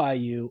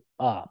BYU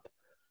up.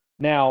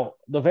 Now,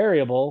 the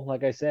variable,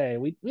 like I say,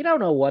 we don't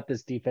know what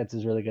this defense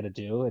is really going to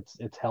do.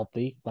 It's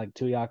healthy. Like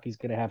Tuiaki's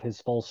going to have his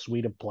full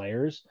suite of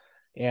players.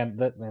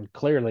 And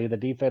clearly the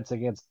defense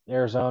against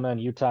Arizona and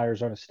Utah,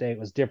 Arizona State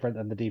was different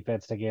than the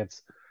defense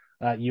against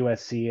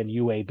USC and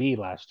UAB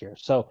last year.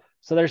 So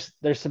there's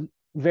some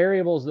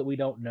variables that we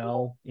don't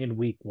know in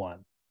week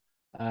 1.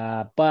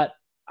 But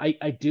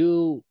I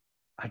do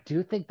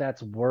think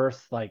that's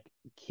worth like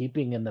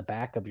keeping in the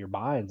back of your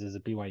minds as a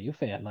BYU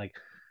fan. Like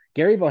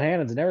Gary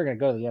Bohannon's never going to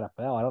go to the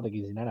NFL. I don't think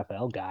he's an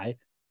NFL guy,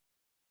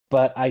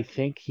 but I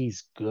think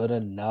he's good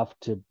enough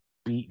to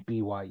beat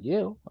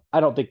BYU. I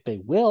don't think they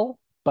will,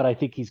 but I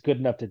think he's good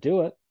enough to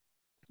do it.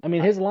 I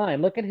mean, his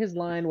line. Look at his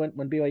line when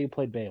BYU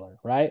played Baylor,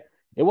 right?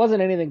 It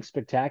wasn't anything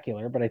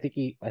spectacular, but I think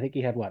he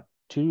had what,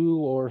 2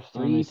 or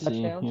 3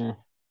 touchdowns, here.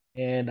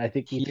 and I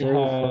think he threw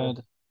for.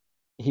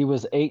 He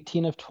was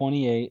 18 of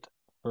 28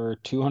 for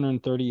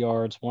 230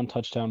 yards, 1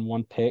 touchdown,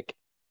 1 pick,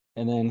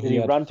 and then Did he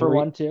had run for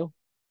 1 too?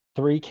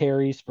 3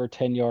 carries for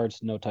 10 yards,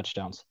 no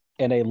touchdowns,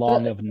 and a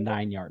long of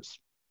 9 yards.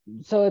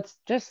 So it's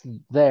just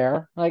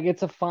there. Like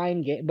it's a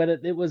fine game, but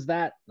it was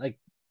that like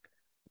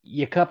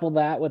you couple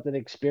that with an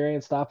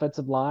experienced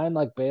offensive line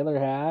like Baylor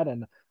had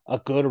and a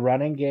good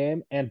running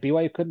game, and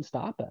BYU couldn't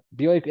stop it.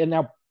 BYU, and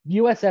now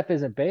USF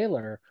isn't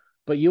Baylor,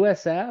 but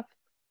USF,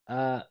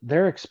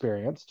 they're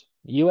experienced.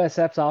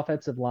 USF's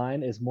offensive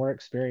line is more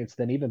experienced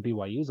than even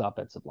BYU's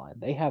offensive line.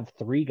 They have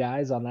 3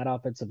 guys on that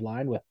offensive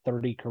line with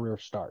 30 career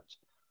starts,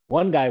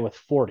 1 guy with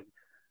 40.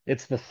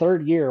 It's the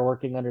 3rd year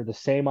working under the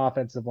same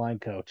offensive line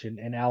coach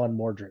in Alan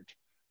Mordridge.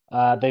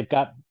 They've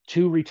got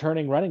 2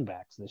 returning running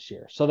backs this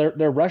year. So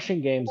their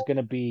rushing game is going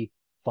to be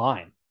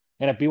fine.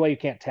 And if BYU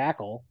can't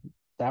tackle,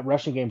 that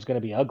rushing game is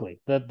going to be ugly.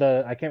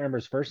 The I can't remember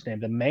his first name,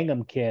 the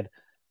Mangum kid,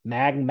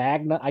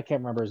 Magna, I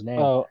can't remember his name.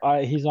 Oh,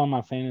 he's on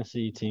my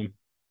fantasy team.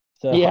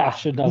 So yeah, I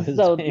should know his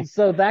name.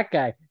 So that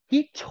guy,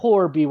 he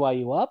tore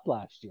BYU up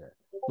last year.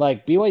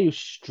 Like BYU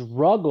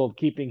struggled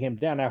keeping him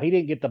down. Now he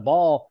didn't get the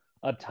ball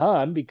a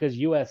ton because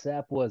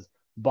USF was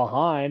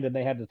behind and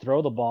they had to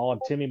throw the ball,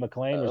 and Timmy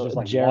McClain was just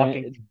like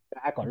walking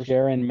tacklers.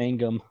 Jaron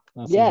Mangum.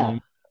 That's yeah, his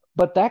name.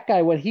 But that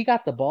guy, when he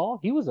got the ball,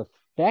 he was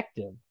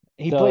effective.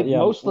 He played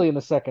mostly in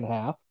the second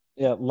half.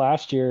 Yeah,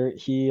 last year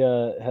he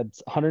had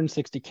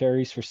 160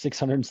 carries for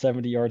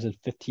 670 yards and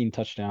 15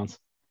 touchdowns.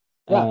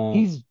 Yeah,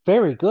 he's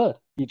very good.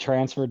 He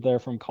transferred there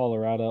from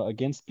Colorado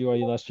against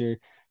BYU last year.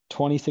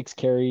 26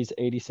 carries,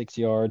 86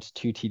 yards,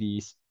 2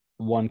 TDs,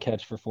 1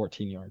 catch for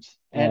 14 yards.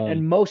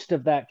 And most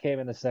of that came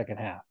in the second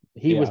half.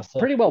 He was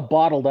pretty well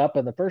bottled up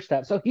in the first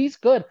half. So he's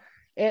good.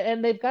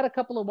 And they've got a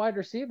couple of wide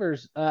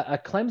receivers, a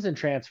Clemson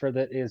transfer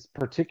that is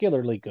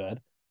particularly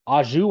good.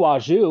 Aju,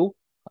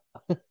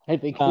 I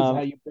think is how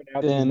you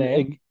pronounce his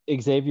name.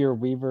 Xavier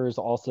Weaver is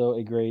also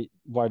a great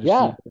wide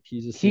receiver.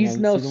 Yeah, he's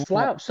no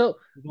slouch. So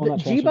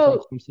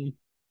Jibo,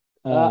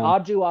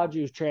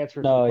 Aju's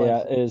transferred.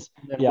 No,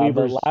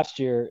 but last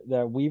year,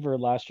 Weaver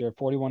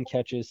 41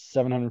 catches,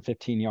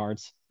 715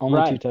 yards,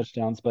 only 2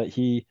 touchdowns, but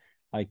he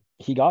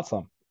got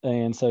some,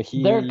 and so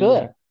they're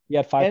good. He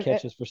had 5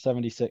 catches for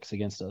 76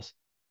 against us.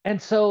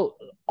 And so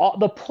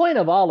the point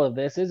of all of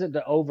this isn't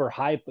to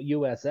overhype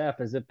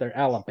USF as if they're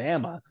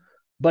Alabama,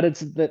 but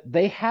it's that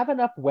they have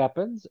enough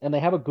weapons and they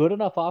have a good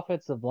enough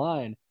offensive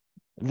line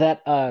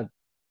that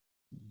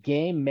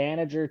game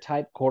manager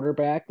type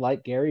quarterback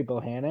like Gary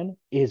Bohannon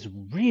is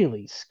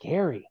really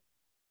scary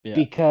Yeah.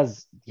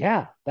 because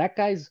that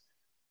guy's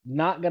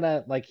not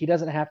gonna like he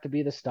doesn't have to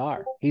be the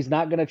star. He's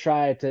not gonna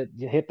try to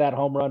hit that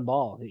home run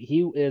ball.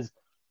 He is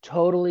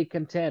totally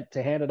content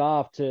to hand it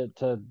off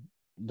to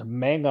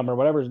Mangum or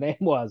whatever his name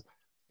was.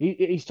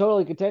 He's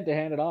totally content to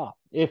hand it off.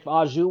 If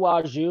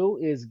Aju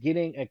is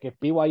getting like if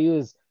BYU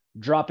is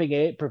dropping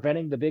eight,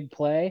 preventing the big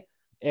play,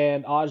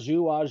 and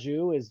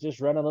Aju is just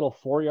running little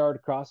 4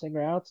 yard crossing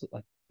routes,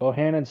 like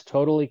Bohannon's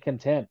totally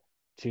content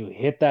to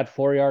hit that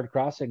 4 yard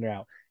crossing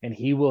route, and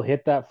he will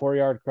hit that 4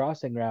 yard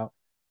crossing route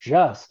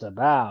just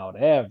about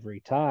every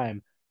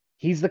time.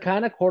 He's the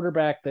kind of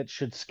quarterback that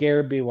should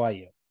scare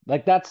BYU.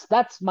 Like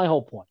that's my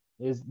whole point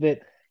is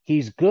that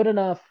he's good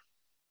enough.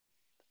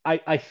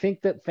 I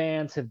think that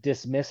fans have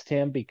dismissed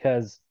him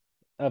because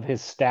of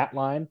his stat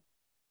line,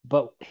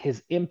 but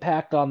his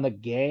impact on the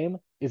game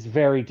is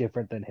very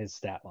different than his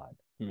stat line.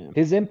 Yeah.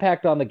 His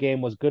impact on the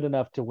game was good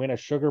enough to win a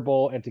Sugar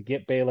Bowl and to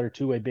get Baylor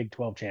to a Big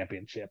 12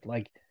 championship.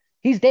 Like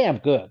he's damn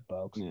good,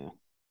 folks.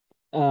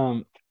 Yeah.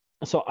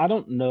 So I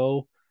don't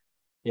know.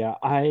 Yeah,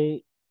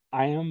 I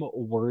am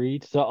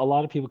worried. So a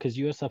lot of people, because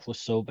USF was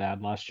so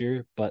bad last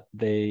year, but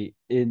they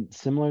in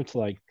similar to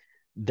like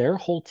their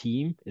whole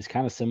team is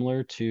kind of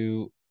similar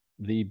to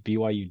the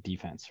BYU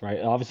defense,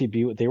 right?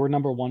 Obviously, they were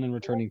number one in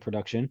returning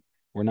production.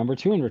 We're number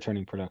two in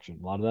returning production.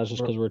 A lot of that's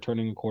just because we're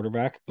returning a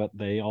quarterback, but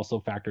they also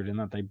factored in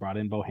that they brought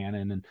in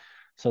Bohannon, and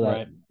so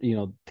that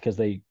because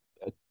they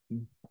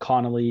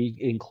Connolly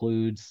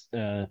includes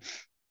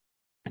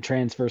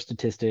transfer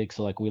statistics.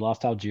 So like we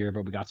lost Algier,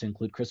 but we got to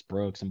include Chris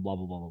Brooks and blah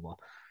blah blah blah blah.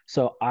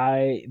 So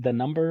the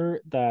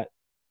number that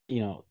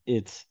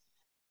it's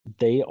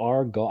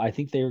I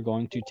think they are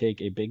going to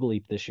take a big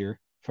leap this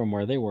year from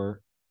where they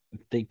were. I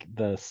think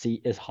the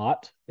seat is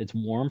hot. It's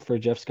warm for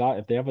Jeff Scott.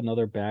 If they have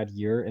another bad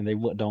year and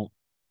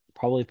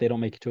if they don't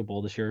make it to a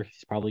bowl this year,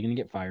 he's probably going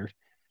to get fired.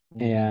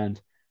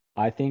 And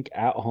I think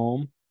at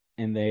home,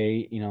 and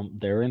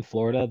they're in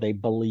Florida, they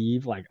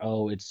believe like,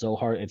 oh, it's so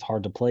hard. It's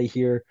hard to play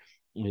here.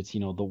 It's,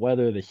 the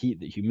weather, the heat,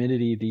 the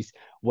humidity. These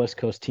West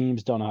Coast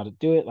teams don't know how to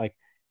do it. Like,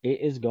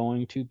 it is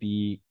going to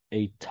be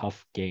a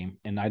tough game.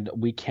 And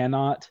we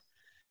cannot,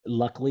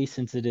 luckily,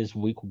 since it is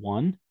week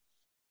one,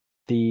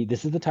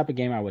 this is the type of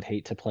game I would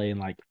hate to play in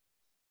like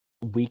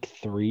week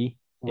three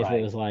if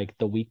it was like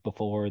the week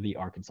before the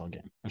Arkansas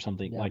game or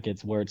something. Like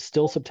it's where it's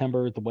still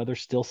September, the weather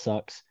still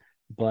sucks,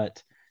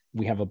 but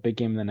we have a big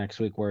game the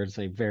next week where it's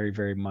a very,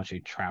 very much a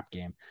trap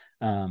game.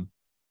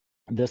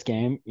 This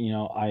game,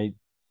 I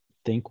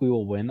think we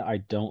will win. I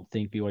don't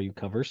think BYU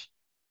covers.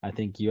 I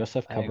think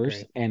USF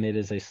covers, and it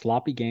is a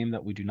sloppy game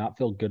that we do not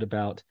feel good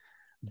about,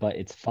 but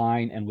it's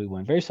fine, and we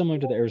win. Very similar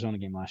to the Arizona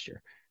game last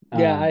year.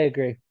 I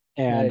agree.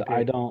 And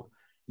I don't,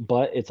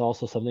 but it's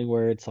also something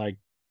where it's like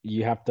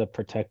you have to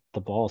protect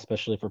the ball,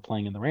 especially if we're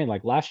playing in the rain.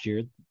 Like last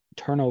year,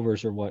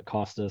 turnovers are what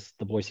cost us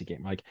the Boise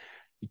game. Like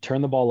you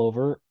turn the ball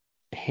over,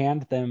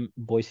 hand them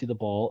Boise the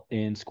ball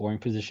in scoring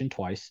position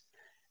twice,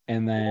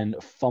 and then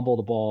fumble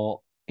the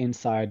ball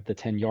inside the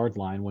 10-yard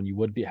line when you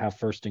would have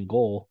first and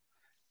goal,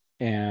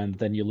 and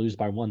then you lose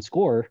by one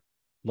score.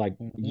 Like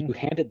you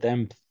handed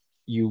them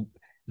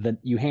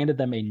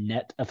a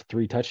net of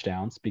 3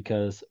 touchdowns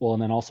because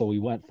and then also we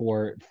went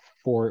for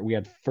we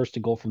had first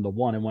and goal from the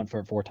one and went for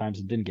it 4 times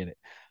and didn't get it.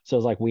 So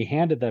it's like we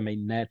handed them a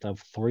net of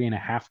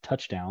 3.5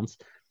 touchdowns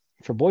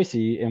for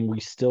Boise, and we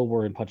still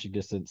were in punching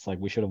distance. Like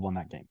we should have won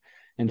that game.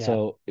 And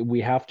so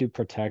we have to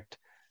protect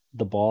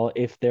the ball.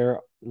 If they're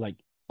like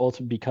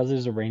also because it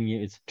is a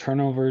rainy, it's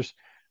turnovers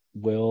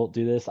will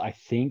do this. I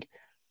think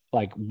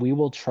like we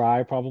will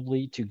try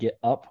probably to get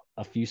up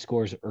a few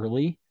scores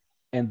early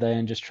and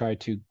then just try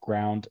to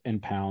ground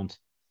and pound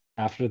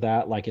after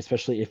that. Like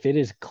especially if it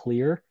is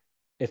clear,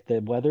 if the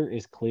weather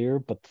is clear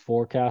but the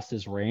forecast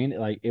is rain,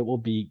 like it will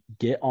be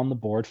get on the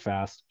board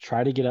fast,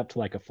 try to get up to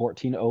like a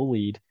 14-0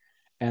 lead,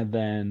 and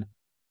then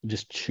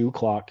just chew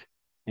clock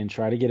and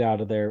try to get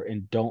out of there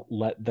and don't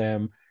let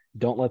the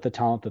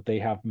talent that they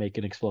have make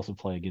an explosive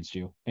play against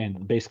you,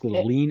 and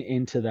basically lean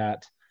into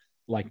that.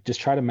 Like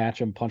just try to match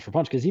them punch for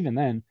punch, because even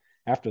then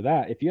after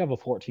that, if you have a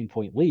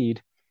 14-point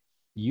lead,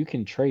 you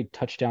can trade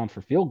touchdown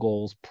for field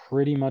goals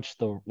pretty much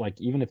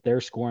even if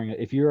they're scoring,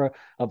 if you're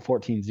up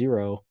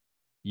 14-0,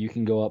 you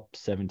can go up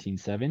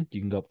 17-7, you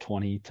can go up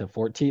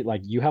 20-14.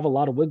 Like you have a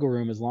lot of wiggle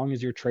room as long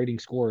as you're trading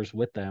scores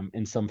with them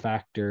in some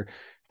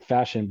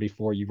fashion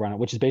before you run it,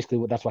 which is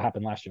basically that's what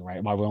happened last year,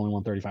 right? Why we only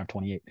won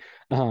 35-28.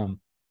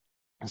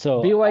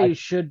 So BYU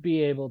should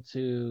be able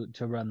to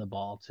run the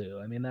ball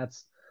too. I mean,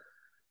 that's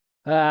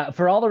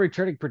for all the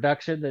returning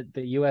production that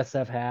the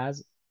USF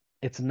has,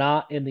 it's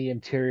not in the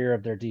interior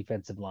of their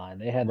defensive line.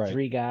 They had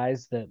 3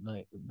 guys that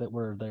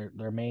were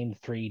their main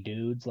 3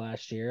 dudes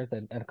last year,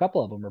 and a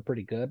couple of them are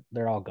pretty good.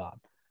 They're all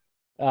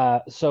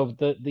gone. So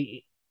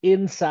the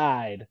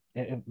inside,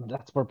 and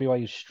that's where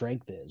BYU's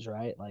strength is,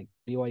 right? Like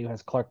BYU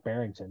has Clark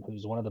Barrington,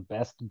 who's one of the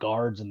best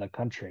guards in the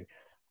country.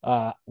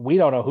 We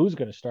don't know who's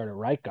going to start at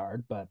right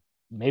guard, but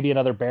maybe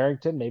another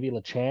Barrington, maybe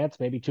LaChance,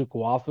 maybe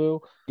Tukwuafu.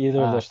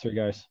 Either of those three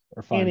guys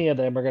are fine. Any of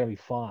them are going to be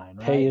fine,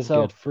 right? Pay is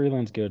good.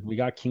 Freeland's good. We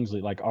got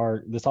Kingsley. Like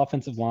this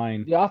offensive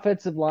line. The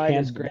offensive line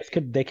is great.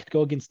 They could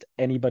go against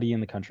anybody in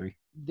the country.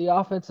 The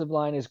offensive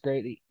line is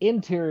great. The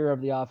interior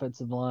of the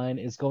offensive line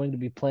is going to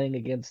be playing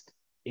against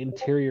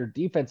interior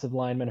defensive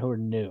linemen who are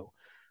new,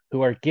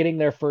 who are getting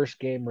their first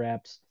game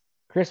reps.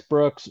 Chris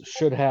Brooks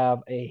should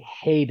have a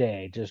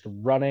heyday just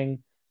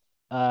running,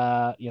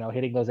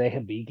 hitting those A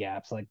and B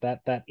gaps. Like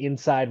that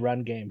inside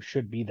run game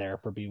should be there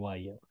for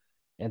BYU.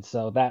 And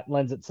so that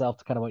lends itself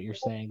to kind of what you're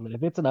saying. But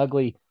if it's an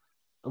ugly,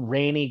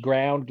 rainy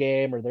ground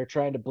game or they're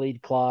trying to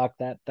bleed clock,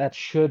 that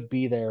should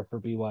be there for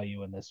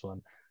BYU in this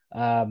one.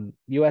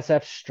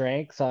 USF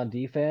strengths on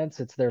defense,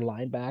 it's their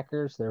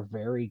linebackers. They're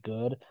very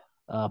good.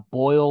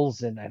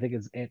 Boyles and I think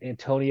it's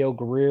Antonio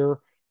Greer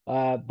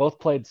both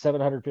played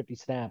 750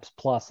 snaps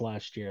plus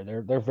last year.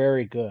 They're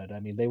very good. I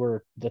mean, they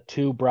were the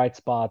two bright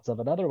spots of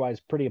an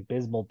otherwise pretty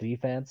abysmal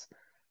defense.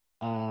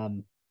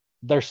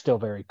 They're still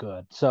very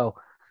good. So,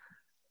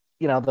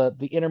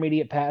 the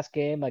intermediate pass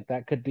game, like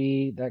that could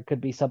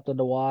be something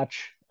to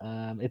watch.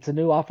 It's a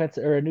new offense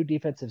or a new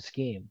defensive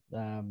scheme.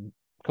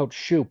 Coach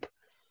Shoup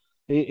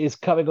is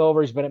coming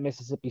over. He's been at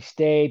Mississippi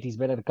State. He's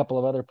been at a couple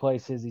of other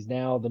places. He's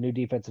now the new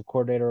defensive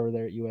coordinator over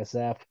there at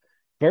USF.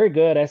 Very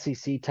good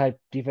SEC type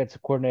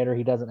defensive coordinator.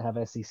 He doesn't have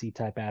SEC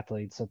type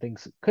athletes, so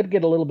things could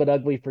get a little bit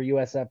ugly for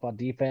USF on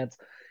defense.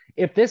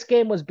 If this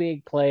game was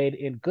being played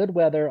in good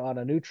weather on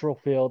a neutral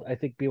field, I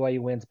think BYU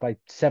wins by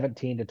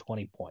 17 to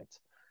 20 points.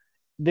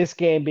 This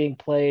game being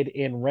played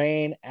in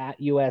rain at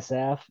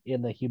USF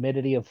in the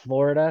humidity of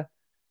Florida,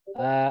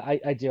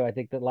 I do. I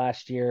think that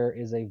last year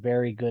is a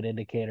very good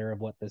indicator of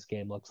what this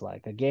game looks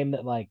like. A game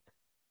that like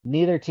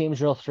neither team's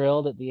real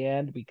thrilled at the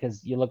end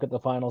because you look at the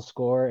final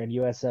score and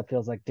USF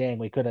feels like, dang,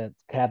 we could have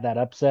had that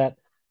upset.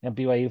 And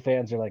BYU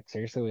fans are like,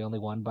 seriously, we only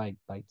won by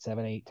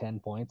 7, 8, 10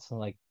 points.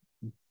 Like,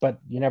 but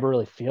you never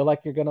really feel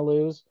like you're gonna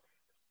lose.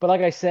 But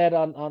like I said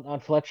on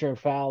Fletcher and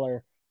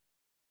Fowler,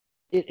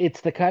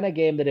 it's the kind of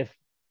game that if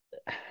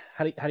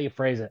how do you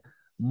phrase it?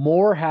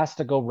 More has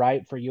to go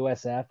right for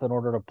USF in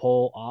order to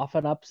pull off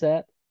an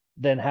upset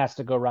than has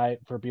to go right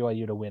for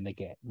BYU to win the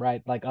game,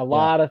 right? Like a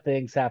lot of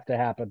things have to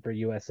happen for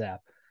USF.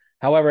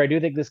 However, I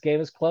do think this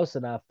game is close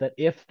enough that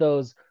if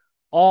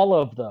all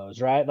of those,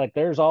 right? Like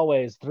there's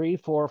always 3,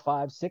 4,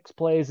 5, 6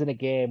 plays in a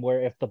game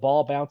where if the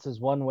ball bounces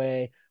one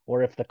way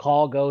or if the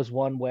call goes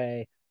one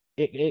way,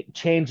 it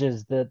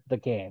changes the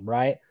game,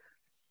 right?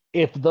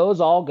 If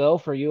those all go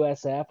for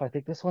USF, I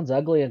think this one's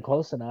ugly and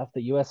close enough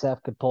that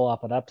USF could pull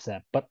off an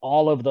upset, but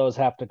all of those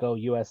have to go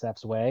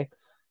USF's way.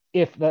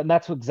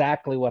 That's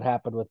exactly what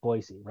happened with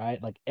Boise, right?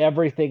 Like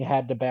everything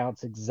had to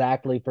bounce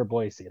exactly for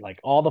Boise. Like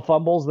all the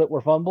fumbles that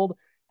were fumbled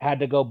had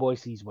to go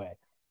Boise's way.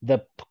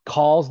 The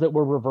calls that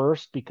were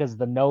reversed because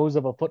the nose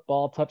of a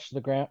football touched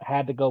the ground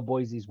had to go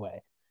Boise's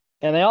way.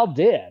 And they all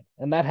did.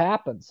 And that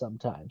happens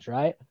sometimes,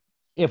 right?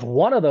 If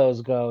one of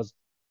those goes,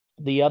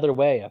 the other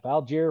way. If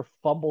Algier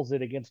fumbles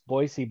it against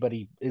Boise, but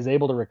he is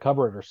able to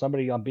recover it, or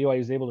somebody on BYU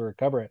is able to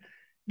recover it,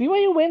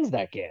 BYU wins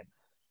that game.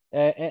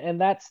 And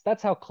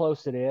that's how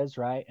close it is,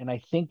 right? And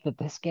I think that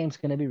this game's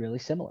going to be really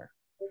similar.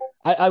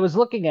 I was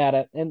looking at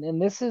it,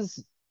 and this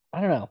is,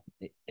 I don't know,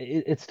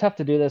 it's tough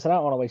to do this. And I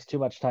don't want to waste too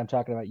much time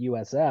talking about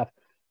USF.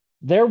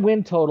 Their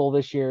win total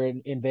this year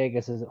in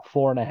Vegas is at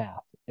 4.5.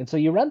 And so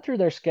you run through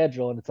their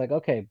schedule, and it's like,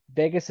 okay,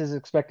 Vegas is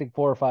expecting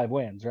 4 or 5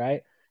 wins,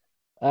 right?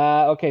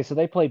 Okay, so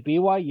they play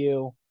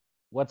BYU.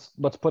 Let's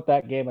put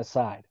that game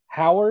aside.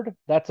 Howard,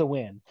 that's a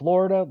win.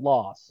 Florida,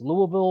 loss.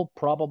 Louisville,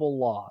 probable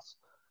loss.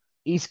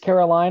 East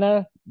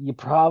Carolina, you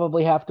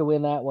probably have to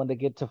win that one to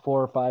get to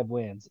 4 or 5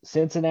 wins.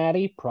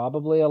 Cincinnati,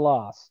 probably a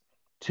loss.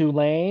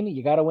 Tulane,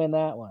 you got to win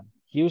that one.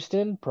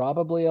 Houston,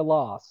 probably a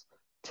loss.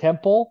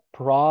 Temple,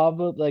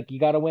 probably like you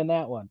got to win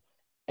that one.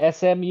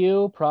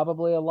 SMU,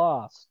 probably a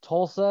loss.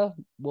 Tulsa,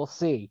 we'll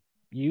see.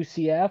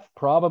 UCF,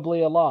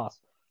 probably a loss.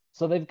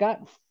 So they've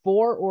got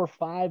 4 or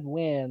 5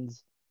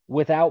 wins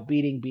without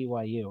beating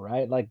BYU,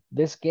 right? Like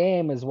this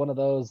game is one of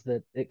those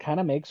that it kind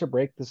of makes or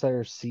breaks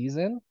this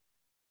season.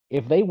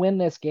 If they win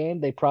this game,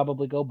 they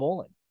probably go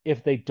bowling.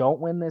 If they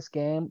don't win this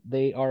game,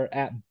 they are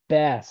at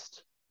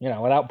best,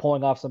 without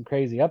pulling off some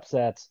crazy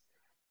upsets,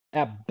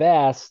 at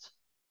best,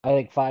 I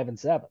think 5 and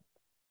 7.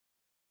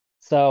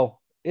 So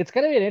it's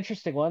going to be an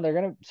interesting one. They're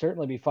going to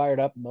certainly be fired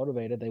up and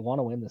motivated. They want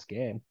to win this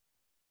game.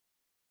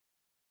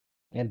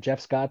 And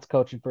Jeff Scott's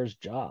coaching for his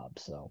job,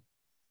 so.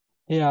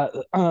 Yeah,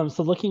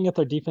 so looking at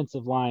their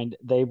defensive line,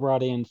 they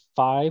brought in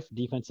 5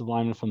 defensive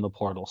linemen from the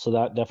portal. So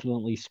that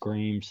definitely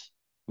screams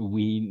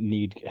we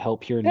need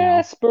help here now.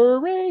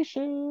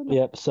 Desperation.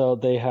 Yep, so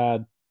they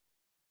had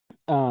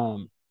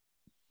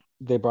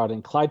they brought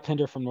in Clyde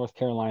Pender from North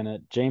Carolina,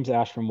 James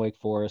Ash from Wake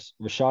Forest,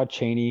 Rashad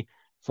Cheney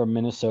from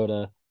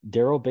Minnesota,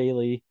 Daryl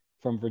Bailey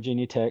from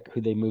Virginia Tech,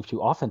 who they moved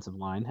to offensive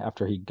line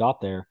after he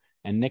got there,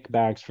 and Nick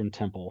Baggs from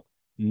Temple.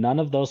 None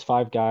of those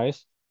 5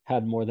 guys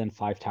had more than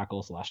 5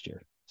 tackles last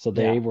year. So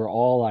they were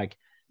all like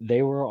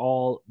they were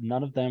all,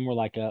 none of them were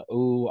like,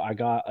 oh, I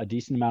got a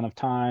decent amount of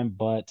time,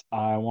 but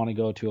I want to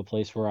go to a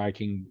place where I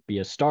can be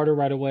a starter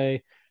right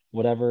away.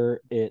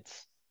 Whatever.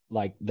 It's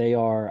like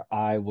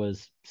I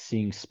was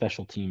seeing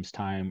special teams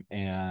time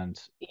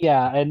and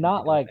Yeah, I and couldn't not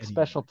think of like any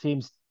special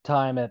teams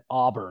time at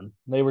Auburn.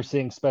 They were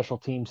seeing special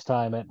teams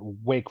time at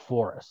Wake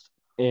Forest.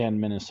 and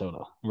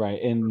Minnesota,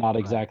 right? And not Right.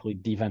 exactly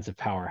defensive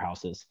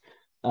powerhouses.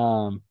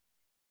 Um,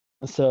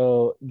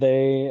 so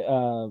they,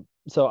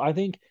 so I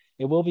think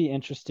it will be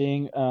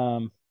interesting.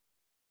 It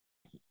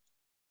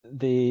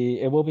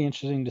will be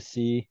interesting to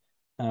see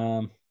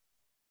um,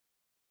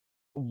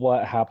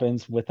 what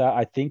happens with that.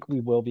 I think we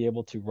will be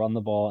able to run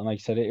the ball, and like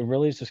I said, it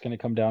really is just going to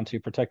come down to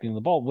protecting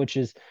the ball, which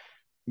is,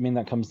 I mean,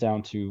 that comes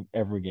down to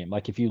every game.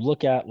 Like if you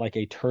look at like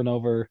a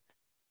turnover,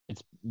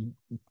 it's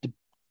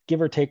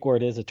give or take where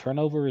it is. A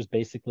turnover is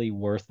basically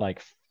worth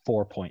like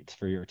 4 points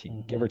for your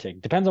team, give Mm-hmm. or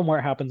take. Depends on where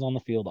it happens on the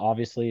field.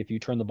 Obviously, if you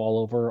turn the ball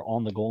over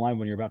on the goal line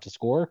when you're about to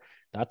score,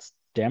 that's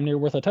damn near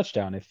worth a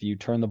touchdown. If you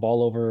turn the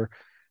ball over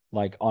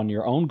like on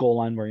your own goal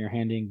line where you're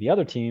handing the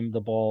other team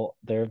the ball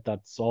there,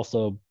 that's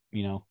also,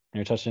 your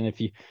touchdown.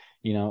 If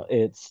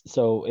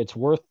it's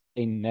worth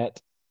a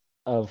net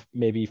of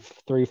maybe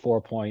 3,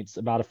 4 points,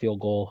 about a field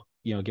goal,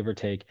 give or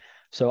take.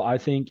 So I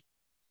think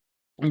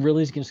it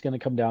really is just going to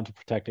come down to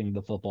protecting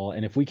the football.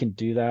 And if we can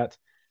do that,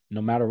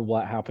 no matter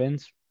what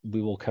happens,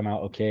 we will come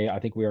out okay. I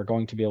think we are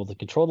going to be able to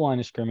control the line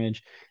of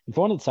scrimmage. And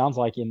for what it sounds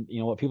like, in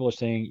what people are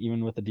saying,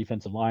 even with the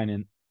defensive line,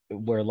 and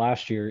where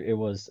last year it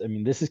was, I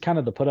mean, this is kind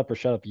of the put up or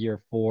shut up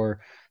year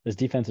for this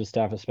defensive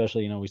staff,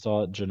 especially. We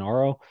saw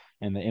Gennaro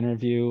in the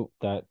interview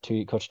that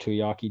Coach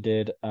Tuiaki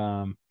did.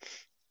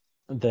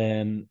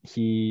 Then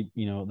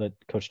that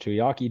Coach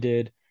Tuiaki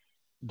did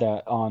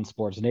that on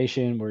Sports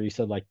Nation, where he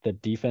said like the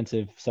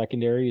defensive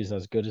secondary is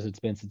as good as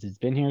it's been since he's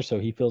been here, so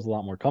he feels a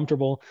lot more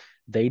comfortable.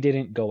 They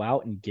didn't go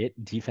out and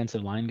get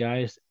defensive line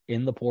guys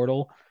in the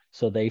portal,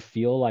 so they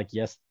feel like,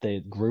 yes,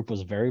 the group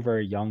was very,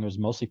 very young. It was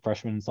mostly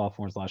freshmen and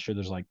sophomores last year.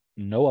 There's like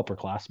no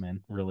upperclassmen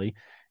really,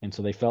 and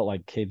so they felt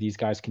like, okay, these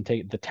guys can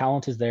take, the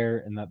talent is there,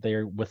 and that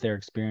they're, with their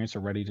experience, are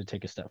ready to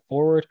take a step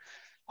forward.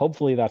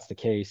 Hopefully that's the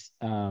case.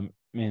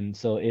 And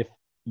so if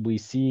we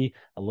see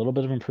a little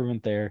bit of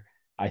improvement there,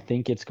 I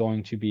think it's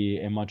going to be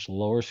a much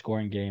lower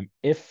scoring game.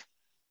 If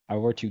I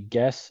were to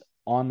guess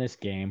on this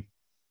game,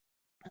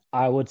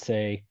 I would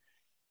say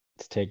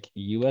to take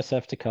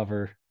USF to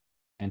cover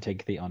and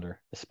take the under,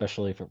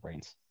 especially if it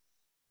rains.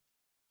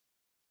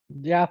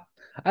 Yeah.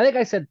 I think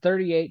I said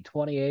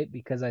 38-28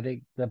 because I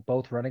think that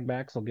both running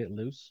backs will get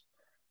loose.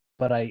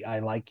 But I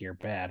like your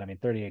bet. I mean,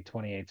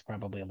 38-28 is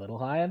probably a little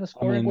high in the I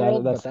scoring mean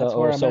world, but that's the that's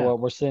where I'm at.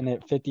 we're sitting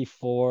at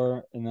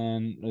 54, and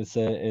then it's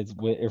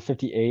with, or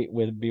 58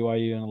 with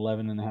BYU an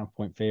 11.5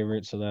 point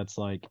favorite. So that's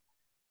like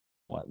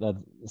what that,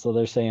 so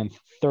they're saying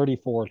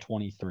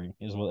 34-23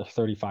 is what,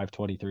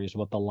 35-23 is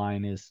what the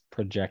line is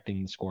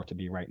projecting the score to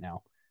be right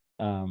now.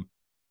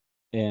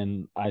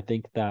 And I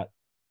think that,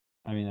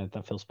 I mean,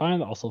 that feels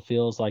fine. It also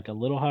feels like a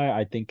little high.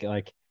 I think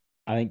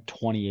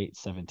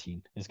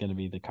 28-17 is going to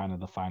be the kind of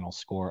the final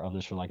score of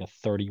this, for like a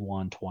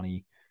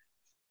 31-20,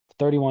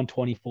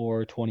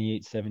 31-24,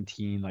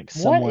 28-17, like What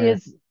somewhere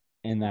is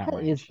in that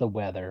what is range. the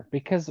weather?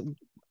 Because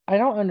I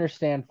don't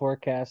understand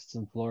forecasts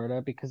in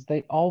Florida because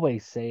they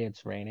always say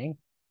it's raining.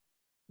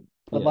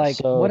 But Yeah. like,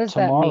 what So does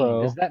that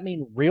mean? Does tomorrow, that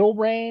mean real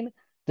rain?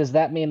 Does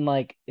that mean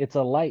like it's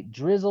a light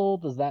drizzle?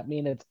 Does that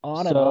mean it's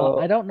on and off?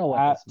 I so don't know what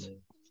at this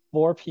means.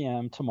 4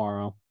 p.m.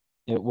 tomorrow,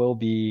 it will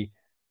be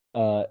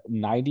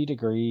 90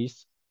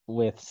 degrees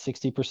with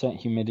 60%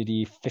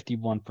 humidity,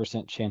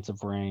 51% chance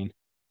of rain,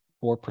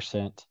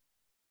 4%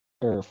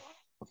 or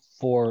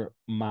 4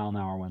 mile an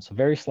hour wind. So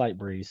very slight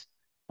breeze.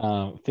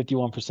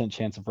 51%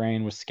 chance of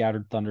rain with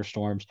scattered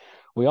thunderstorms.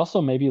 We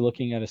also may be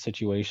looking at a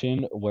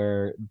situation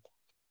where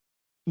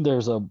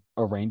there's a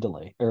rain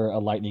delay or a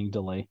lightning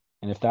delay.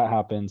 And if that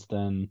happens,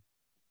 then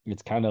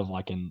it's kind of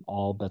like an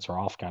all bets are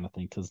off kind of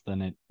thing, because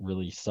then it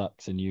really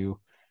sucks and you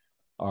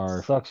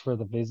are, Sucks for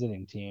the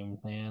visiting team,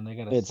 man. They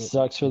gotta it sit in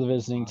sucks for the freaking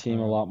visiting locker team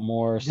a room. lot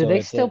more. Do So they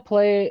it's still a,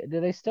 play? Do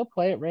they still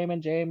play at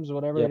Raymond James,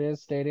 whatever it yep,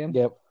 is, stadium?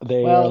 yep.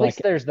 They Well, are at least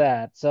like, there's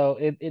that. So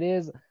it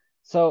is.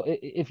 So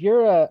if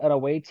you're an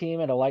away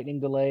team at a lightning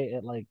delay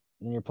at like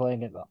when you're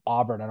playing at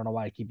Auburn, I don't know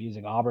why I keep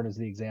using Auburn as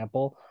the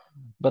example,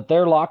 but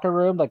their locker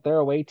room, like their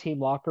away team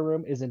locker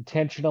room, is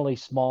intentionally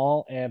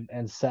small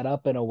and set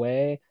up in a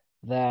way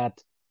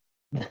that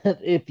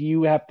if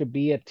you have to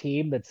be a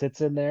team that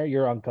sits in there,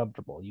 you're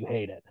uncomfortable. You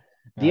hate it.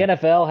 The right,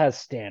 NFL has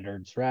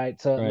standards, right?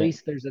 So at right.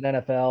 least there's an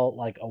NFL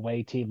like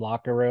away team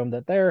locker room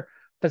that their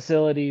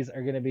facilities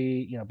are going to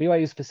be,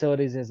 BYU's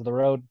facilities as the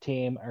road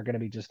team are going to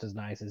be just as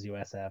nice as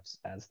USF's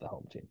as the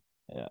home team.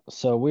 Yeah.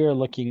 So we are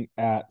looking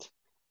at,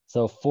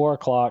 so 4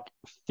 o'clock,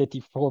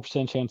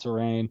 54% chance of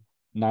rain,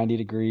 90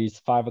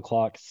 degrees, 5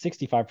 o'clock,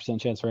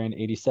 65% chance of rain,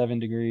 87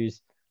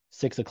 degrees,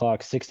 6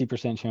 o'clock,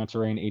 60% chance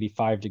of rain,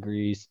 85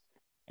 degrees,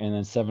 and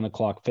then 7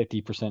 o'clock,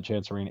 50%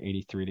 chance of rain,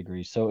 83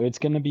 degrees. So it's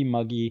going to be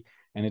muggy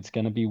and it's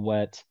going to be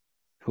wet.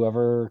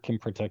 Whoever can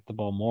protect the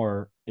ball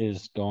more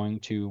is going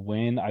to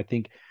win. I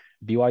think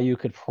BYU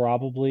could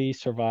probably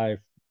survive.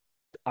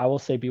 I will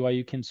say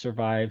BYU can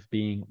survive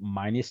being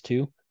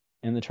 -2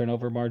 in the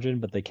turnover margin,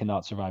 but they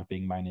cannot survive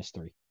being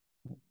 -3.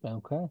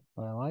 Okay,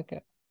 I like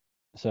it.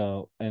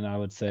 So, and I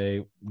would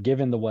say,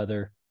 given the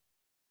weather,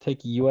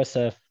 take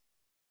USF,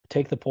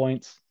 take the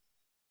points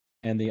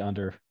and the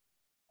under,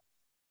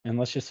 and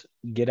let's just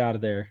get out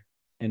of there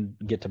and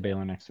get to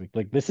Baylor next week.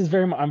 Like this is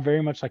I'm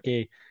very much like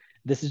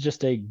this is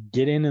just a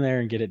get in there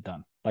and get it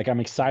done. Like I'm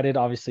excited.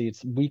 Obviously,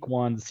 it's week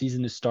 1, the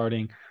season is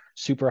starting,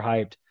 super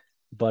hyped,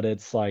 but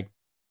it's like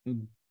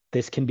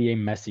this can be a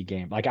messy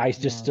game. Like I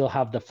just Yeah. still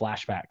have the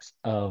flashbacks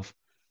of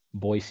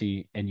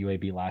Boise and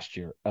UAB last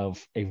year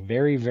of a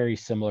very, very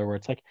similar where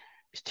it's like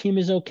this team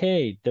is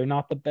okay. They're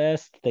not the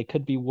best. They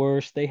could be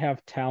worse. They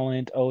have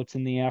talent. Oh, it's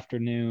in the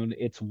afternoon.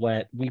 It's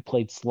wet. We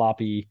played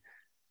sloppy.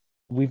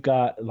 We've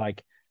got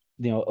like,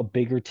 a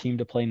bigger team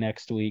to play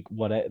next week.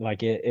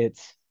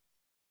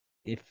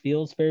 It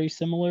feels very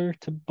similar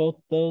to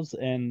both those,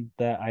 and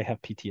that I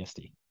have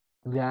PTSD.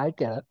 Yeah, I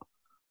get it.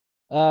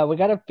 We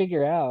got to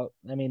figure out.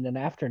 I mean, an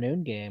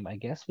afternoon game. I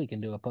guess we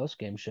can do a post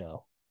game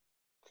show.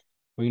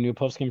 We can do a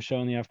post game show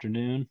in the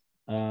afternoon.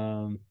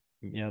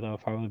 Yeah, that'll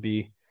probably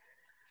be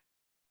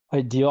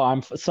ideal.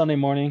 I'm Sunday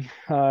morning.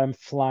 I'm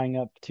flying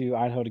up to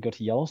Idaho to go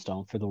to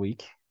Yellowstone for the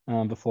week.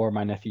 Before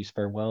my nephew's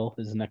farewell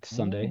is next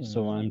Sunday,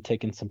 so Mm. I'm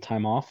taking some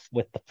time off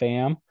with the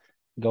fam,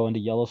 going to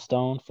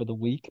Yellowstone for the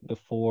week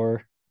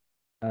before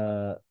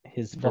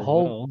his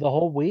farewell. The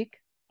whole week.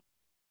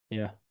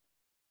 Yeah,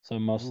 so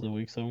most of Oof. the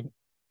week. So go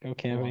Long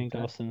camping, go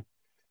time. some.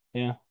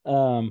 Yeah.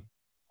 Are you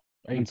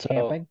And so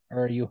camping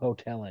or are you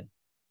hoteling?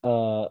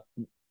 uh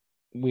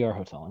we are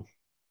hoteling.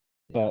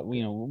 Yeah, But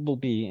good. we'll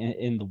be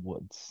in the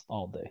woods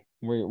all day.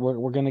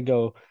 We're gonna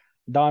go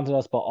dawn to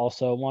us, but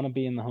also want to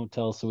be in the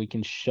hotel so we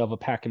can shove a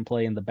pack and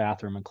play in the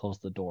bathroom and close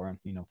the door and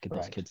get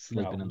those Right. kids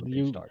sleeping No, in the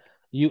pitch dark.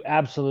 you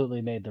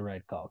absolutely made the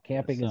right call. Yeah,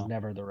 Camping is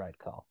never the right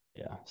call.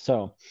 yeah.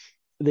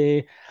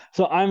 The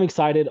so I'm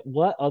excited.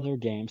 What other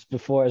games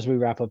before as we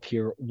wrap up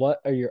here?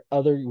 What are your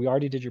other? We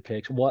already did your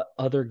picks. What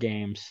other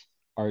games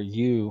are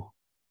you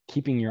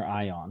keeping your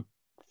eye on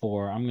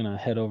for? I'm gonna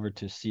head over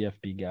to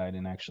CFB Guide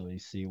and actually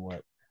see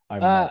what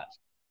I've Uh, marked.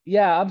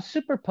 yeah, I'm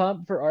super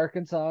pumped for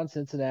Arkansas and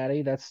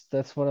Cincinnati.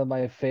 That's one of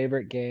my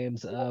favorite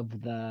games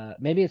of the.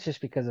 Maybe it's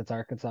just because it's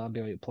Arkansas and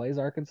BYU plays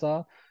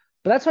Arkansas,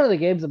 but that's one of the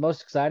games I'm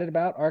most excited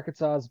about.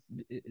 Arkansas is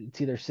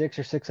it's either 6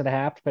 or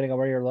 6.5, depending on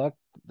where you look.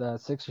 The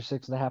 6 or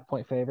 6.5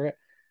 point favorite.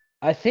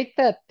 I think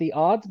that the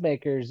odds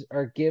makers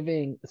are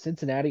giving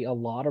Cincinnati a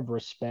lot of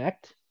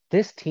respect.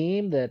 This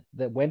team that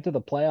went to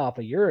the playoff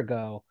a year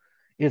ago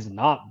is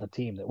not the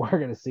team that we're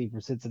going to see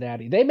for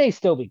Cincinnati. They may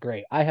still be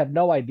great. I have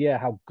no idea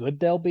how good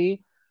they'll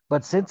be,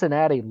 but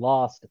Cincinnati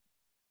lost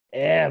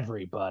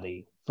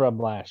everybody from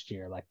last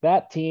year. Like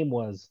that team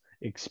was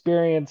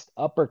experienced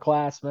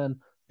upperclassmen.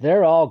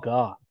 They're all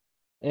gone.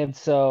 And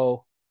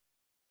so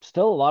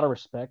still a lot of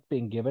respect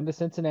being given to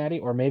Cincinnati,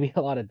 or maybe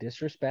a lot of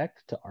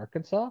disrespect to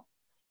Arkansas.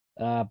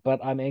 But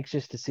I'm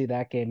anxious to see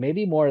that game,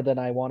 maybe more than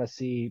I want to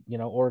see,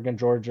 Oregon,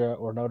 Georgia,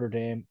 or Notre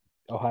Dame,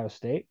 Ohio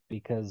State,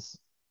 because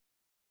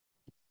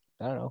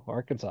I don't know,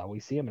 Arkansas. We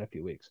see them in a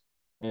few weeks.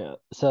 Yeah,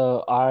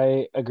 so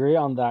I agree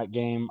on that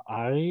game.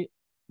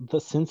 The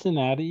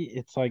Cincinnati,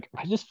 it's like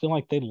I just feel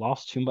like they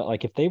lost too much.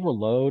 Like if they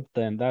reload,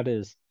 then that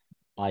is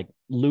like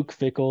Luke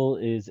Fickle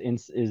is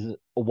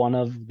one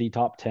of the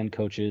top 10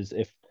 coaches.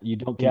 If you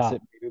don't Yeah,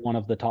 consider maybe one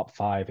of the top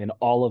 5 in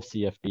all of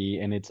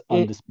CFB, and it's it.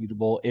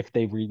 undisputable if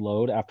they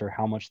reload after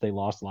how much they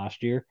lost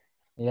last year.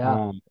 Yeah,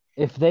 Um,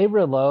 if they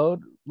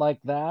reload like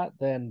that,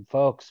 then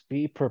folks,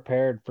 be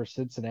prepared for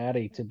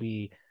Cincinnati to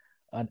be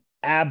an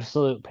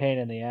absolute pain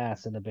in the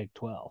ass in the Big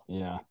 12.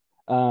 Yeah.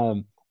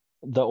 Um,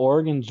 the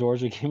Oregon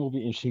Georgia game will be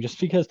interesting just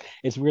because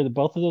it's weird that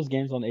both of those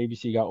games on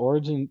ABC got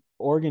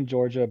Oregon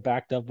Georgia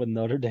backed up with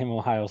Notre Dame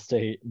Ohio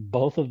State.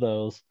 Both of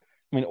those,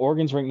 I mean,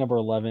 Oregon's ranked number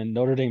 11,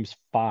 Notre Dame's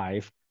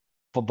 5,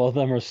 but both of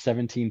them are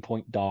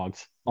 17-point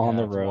dogs on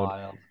Yeah, the it's road.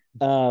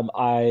 wild.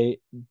 I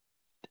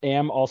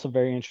am also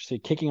very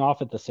interested. Kicking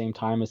off at the same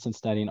time as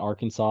Cincinnati and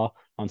Arkansas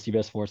on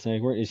CBS Sports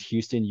Network is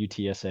Houston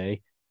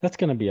UTSA. That's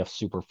going to be a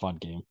super fun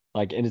game.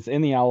 Like, and it's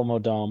in the Alamo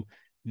Dome.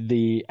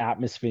 The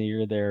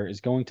atmosphere there is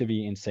going to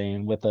be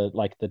insane with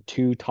the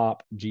two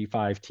top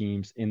G5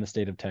 teams in the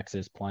state of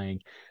Texas playing,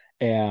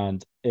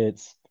 and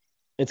that's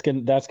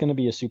gonna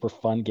be a super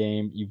fun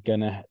game. You're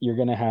gonna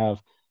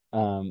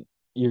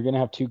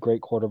have two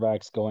great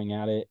quarterbacks going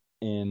at it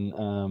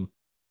in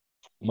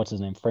what's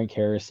his name, Frank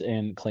Harris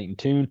and Clayton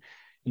Tune.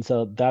 And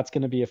so that's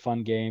going to be a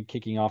fun game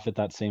kicking off at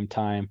that same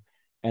time.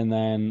 And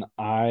then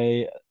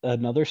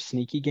another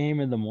sneaky game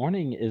in the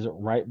morning is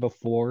right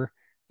before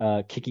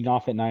kicking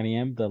off at 9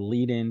 a.m. The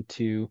lead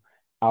into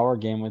our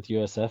game with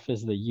USF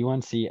is the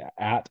UNC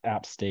at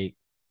App State.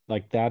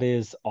 Like that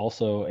is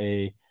also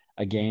a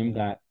game Mhm.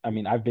 that I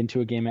mean I've been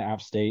to a game at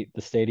App State.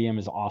 The stadium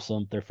is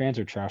awesome. Their fans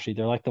are trashy.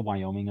 They're like the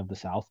Wyoming of the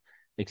South,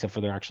 except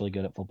for they're actually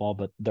good at football.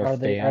 But their Are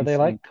they fans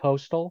like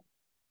Coastal?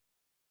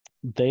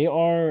 they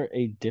are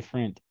a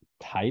different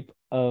type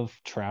of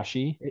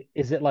trashy.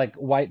 Is it like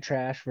white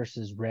trash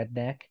versus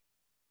redneck?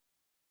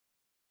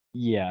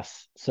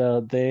 Yes.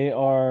 So they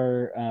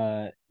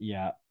are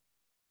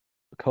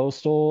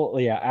Coastal.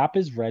 Yeah, App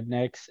is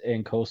Rednecks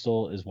and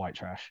Coastal is white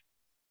trash.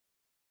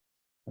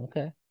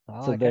 Okay,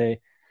 I So like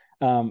it.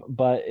 they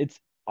but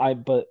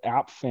but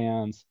App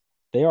fans,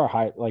 they are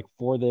hyped like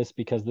for this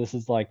because this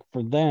is like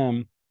for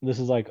them, this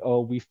is like,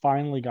 oh, we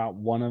finally got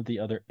one of the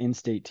other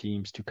in-state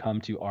teams to come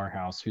to our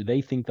house who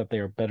they think that they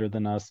are better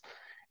than us,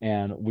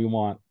 and we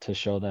want to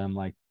show them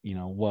like,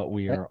 what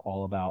we I, are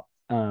all about.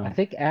 I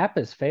think App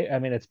is I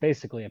mean, it's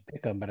basically a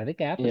pick 'em, but I think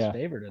App is Yeah.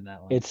 favored in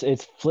that one.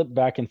 It's flipped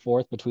back and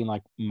forth between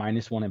like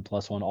 -1 and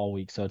 +1 all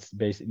week. So it's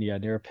basically, yeah,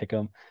 they're a pick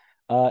 'em.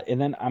 And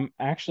then I'm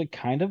actually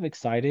kind of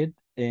excited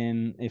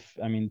in if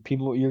I mean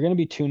people you're gonna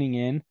be tuning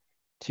in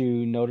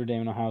to Notre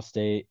Dame and Ohio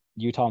State,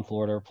 Utah and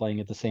Florida are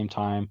playing at the same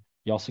time.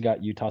 You also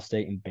got Utah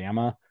State and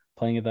Bama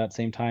playing at that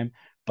same time.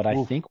 But I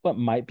Oof. think what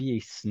might be a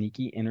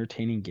sneaky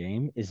entertaining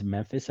game is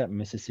Memphis at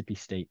Mississippi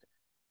State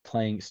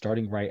playing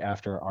starting right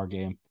after our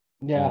game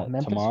Yeah,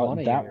 Memphis tomorrow. won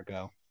a That year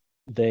ago.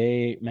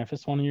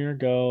 Memphis won a year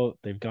ago.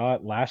 They've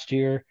got last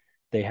year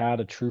they had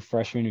a true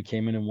freshman who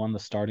came in and won the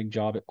starting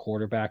job at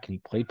quarterback and he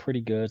played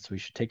pretty good, so he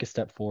should take a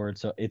step forward.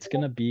 So it's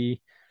gonna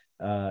be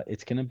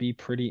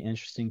pretty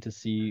interesting to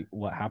see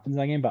what happens in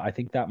that game. But I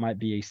think that might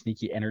be a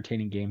sneaky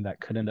entertaining game that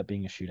could end up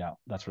being a shootout.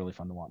 That's really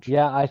fun to watch.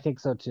 Yeah, I think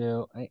so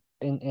too.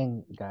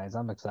 And guys,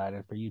 I'm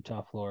excited for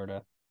Utah,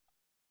 Florida.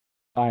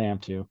 I am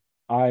too.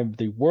 I'm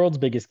the world's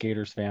biggest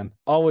Gators fan.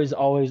 Always,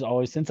 always,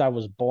 always. Since I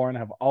was born,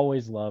 have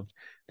always loved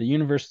the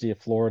University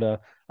of Florida.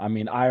 I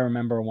mean, I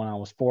remember when I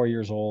was 4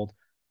 years old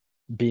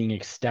being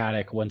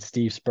ecstatic when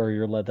Steve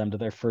Spurrier led them to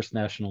their first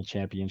national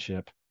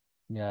championship.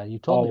 Yeah, you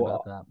told me Oh,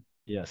 about that.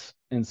 yes.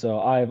 And so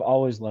I've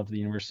always loved the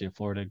University of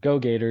Florida. Go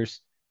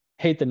Gators.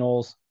 Hate the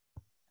Noles.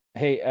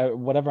 Hate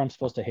whatever I'm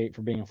supposed to hate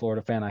for being a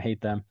Florida fan. I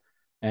hate them.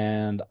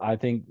 And I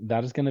think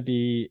that is going to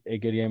be a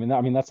good game. And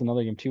I mean, that's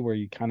another game too where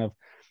you kind of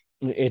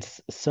it's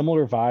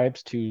similar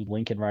vibes to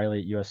Lincoln Riley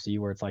at USC,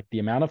 where it's like the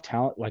amount of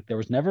talent, like there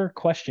was never a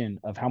question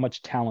of how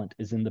much talent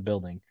is in the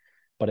building,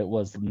 but it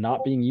was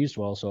not being used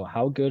well. So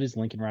how good is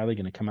Lincoln Riley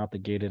going to come out the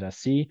gate at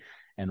SC?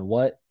 And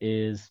what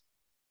is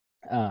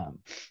um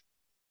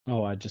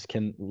I just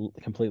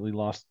completely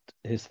lost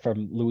his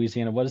from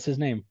Louisiana. What is his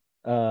name?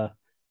 Uh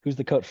who's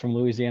the coach from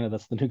Louisiana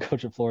that's the new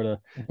coach of Florida?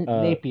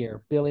 Uh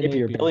Napier, Billy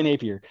Napier, Billy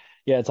Napier. Napier.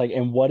 Yeah, it's like,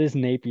 and what is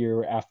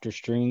Napier after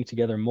stringing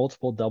together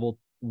multiple double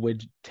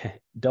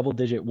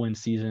digit win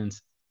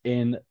seasons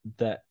in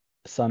the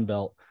Sun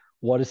Belt?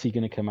 What is he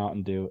going to come out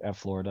and do at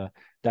Florida?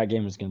 That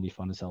game is going to be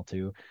fun as hell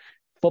too.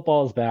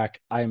 Football is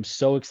back. I am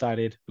so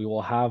excited. We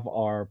will have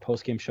our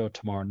post game show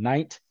tomorrow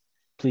night.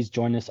 Please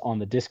join us on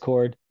the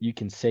Discord. You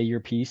can say your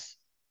piece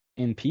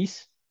in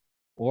peace,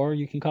 or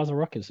you can cause a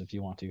ruckus if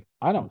you want to.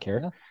 I don't care.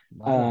 Yeah,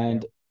 I don't care.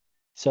 And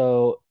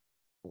so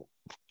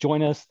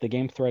join us. The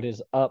game thread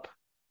is up.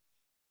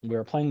 We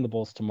are playing the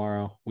Bulls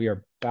tomorrow. We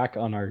are back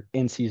on our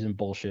in season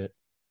bullshit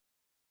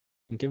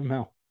and give them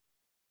hell.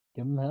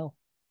 Give him hell.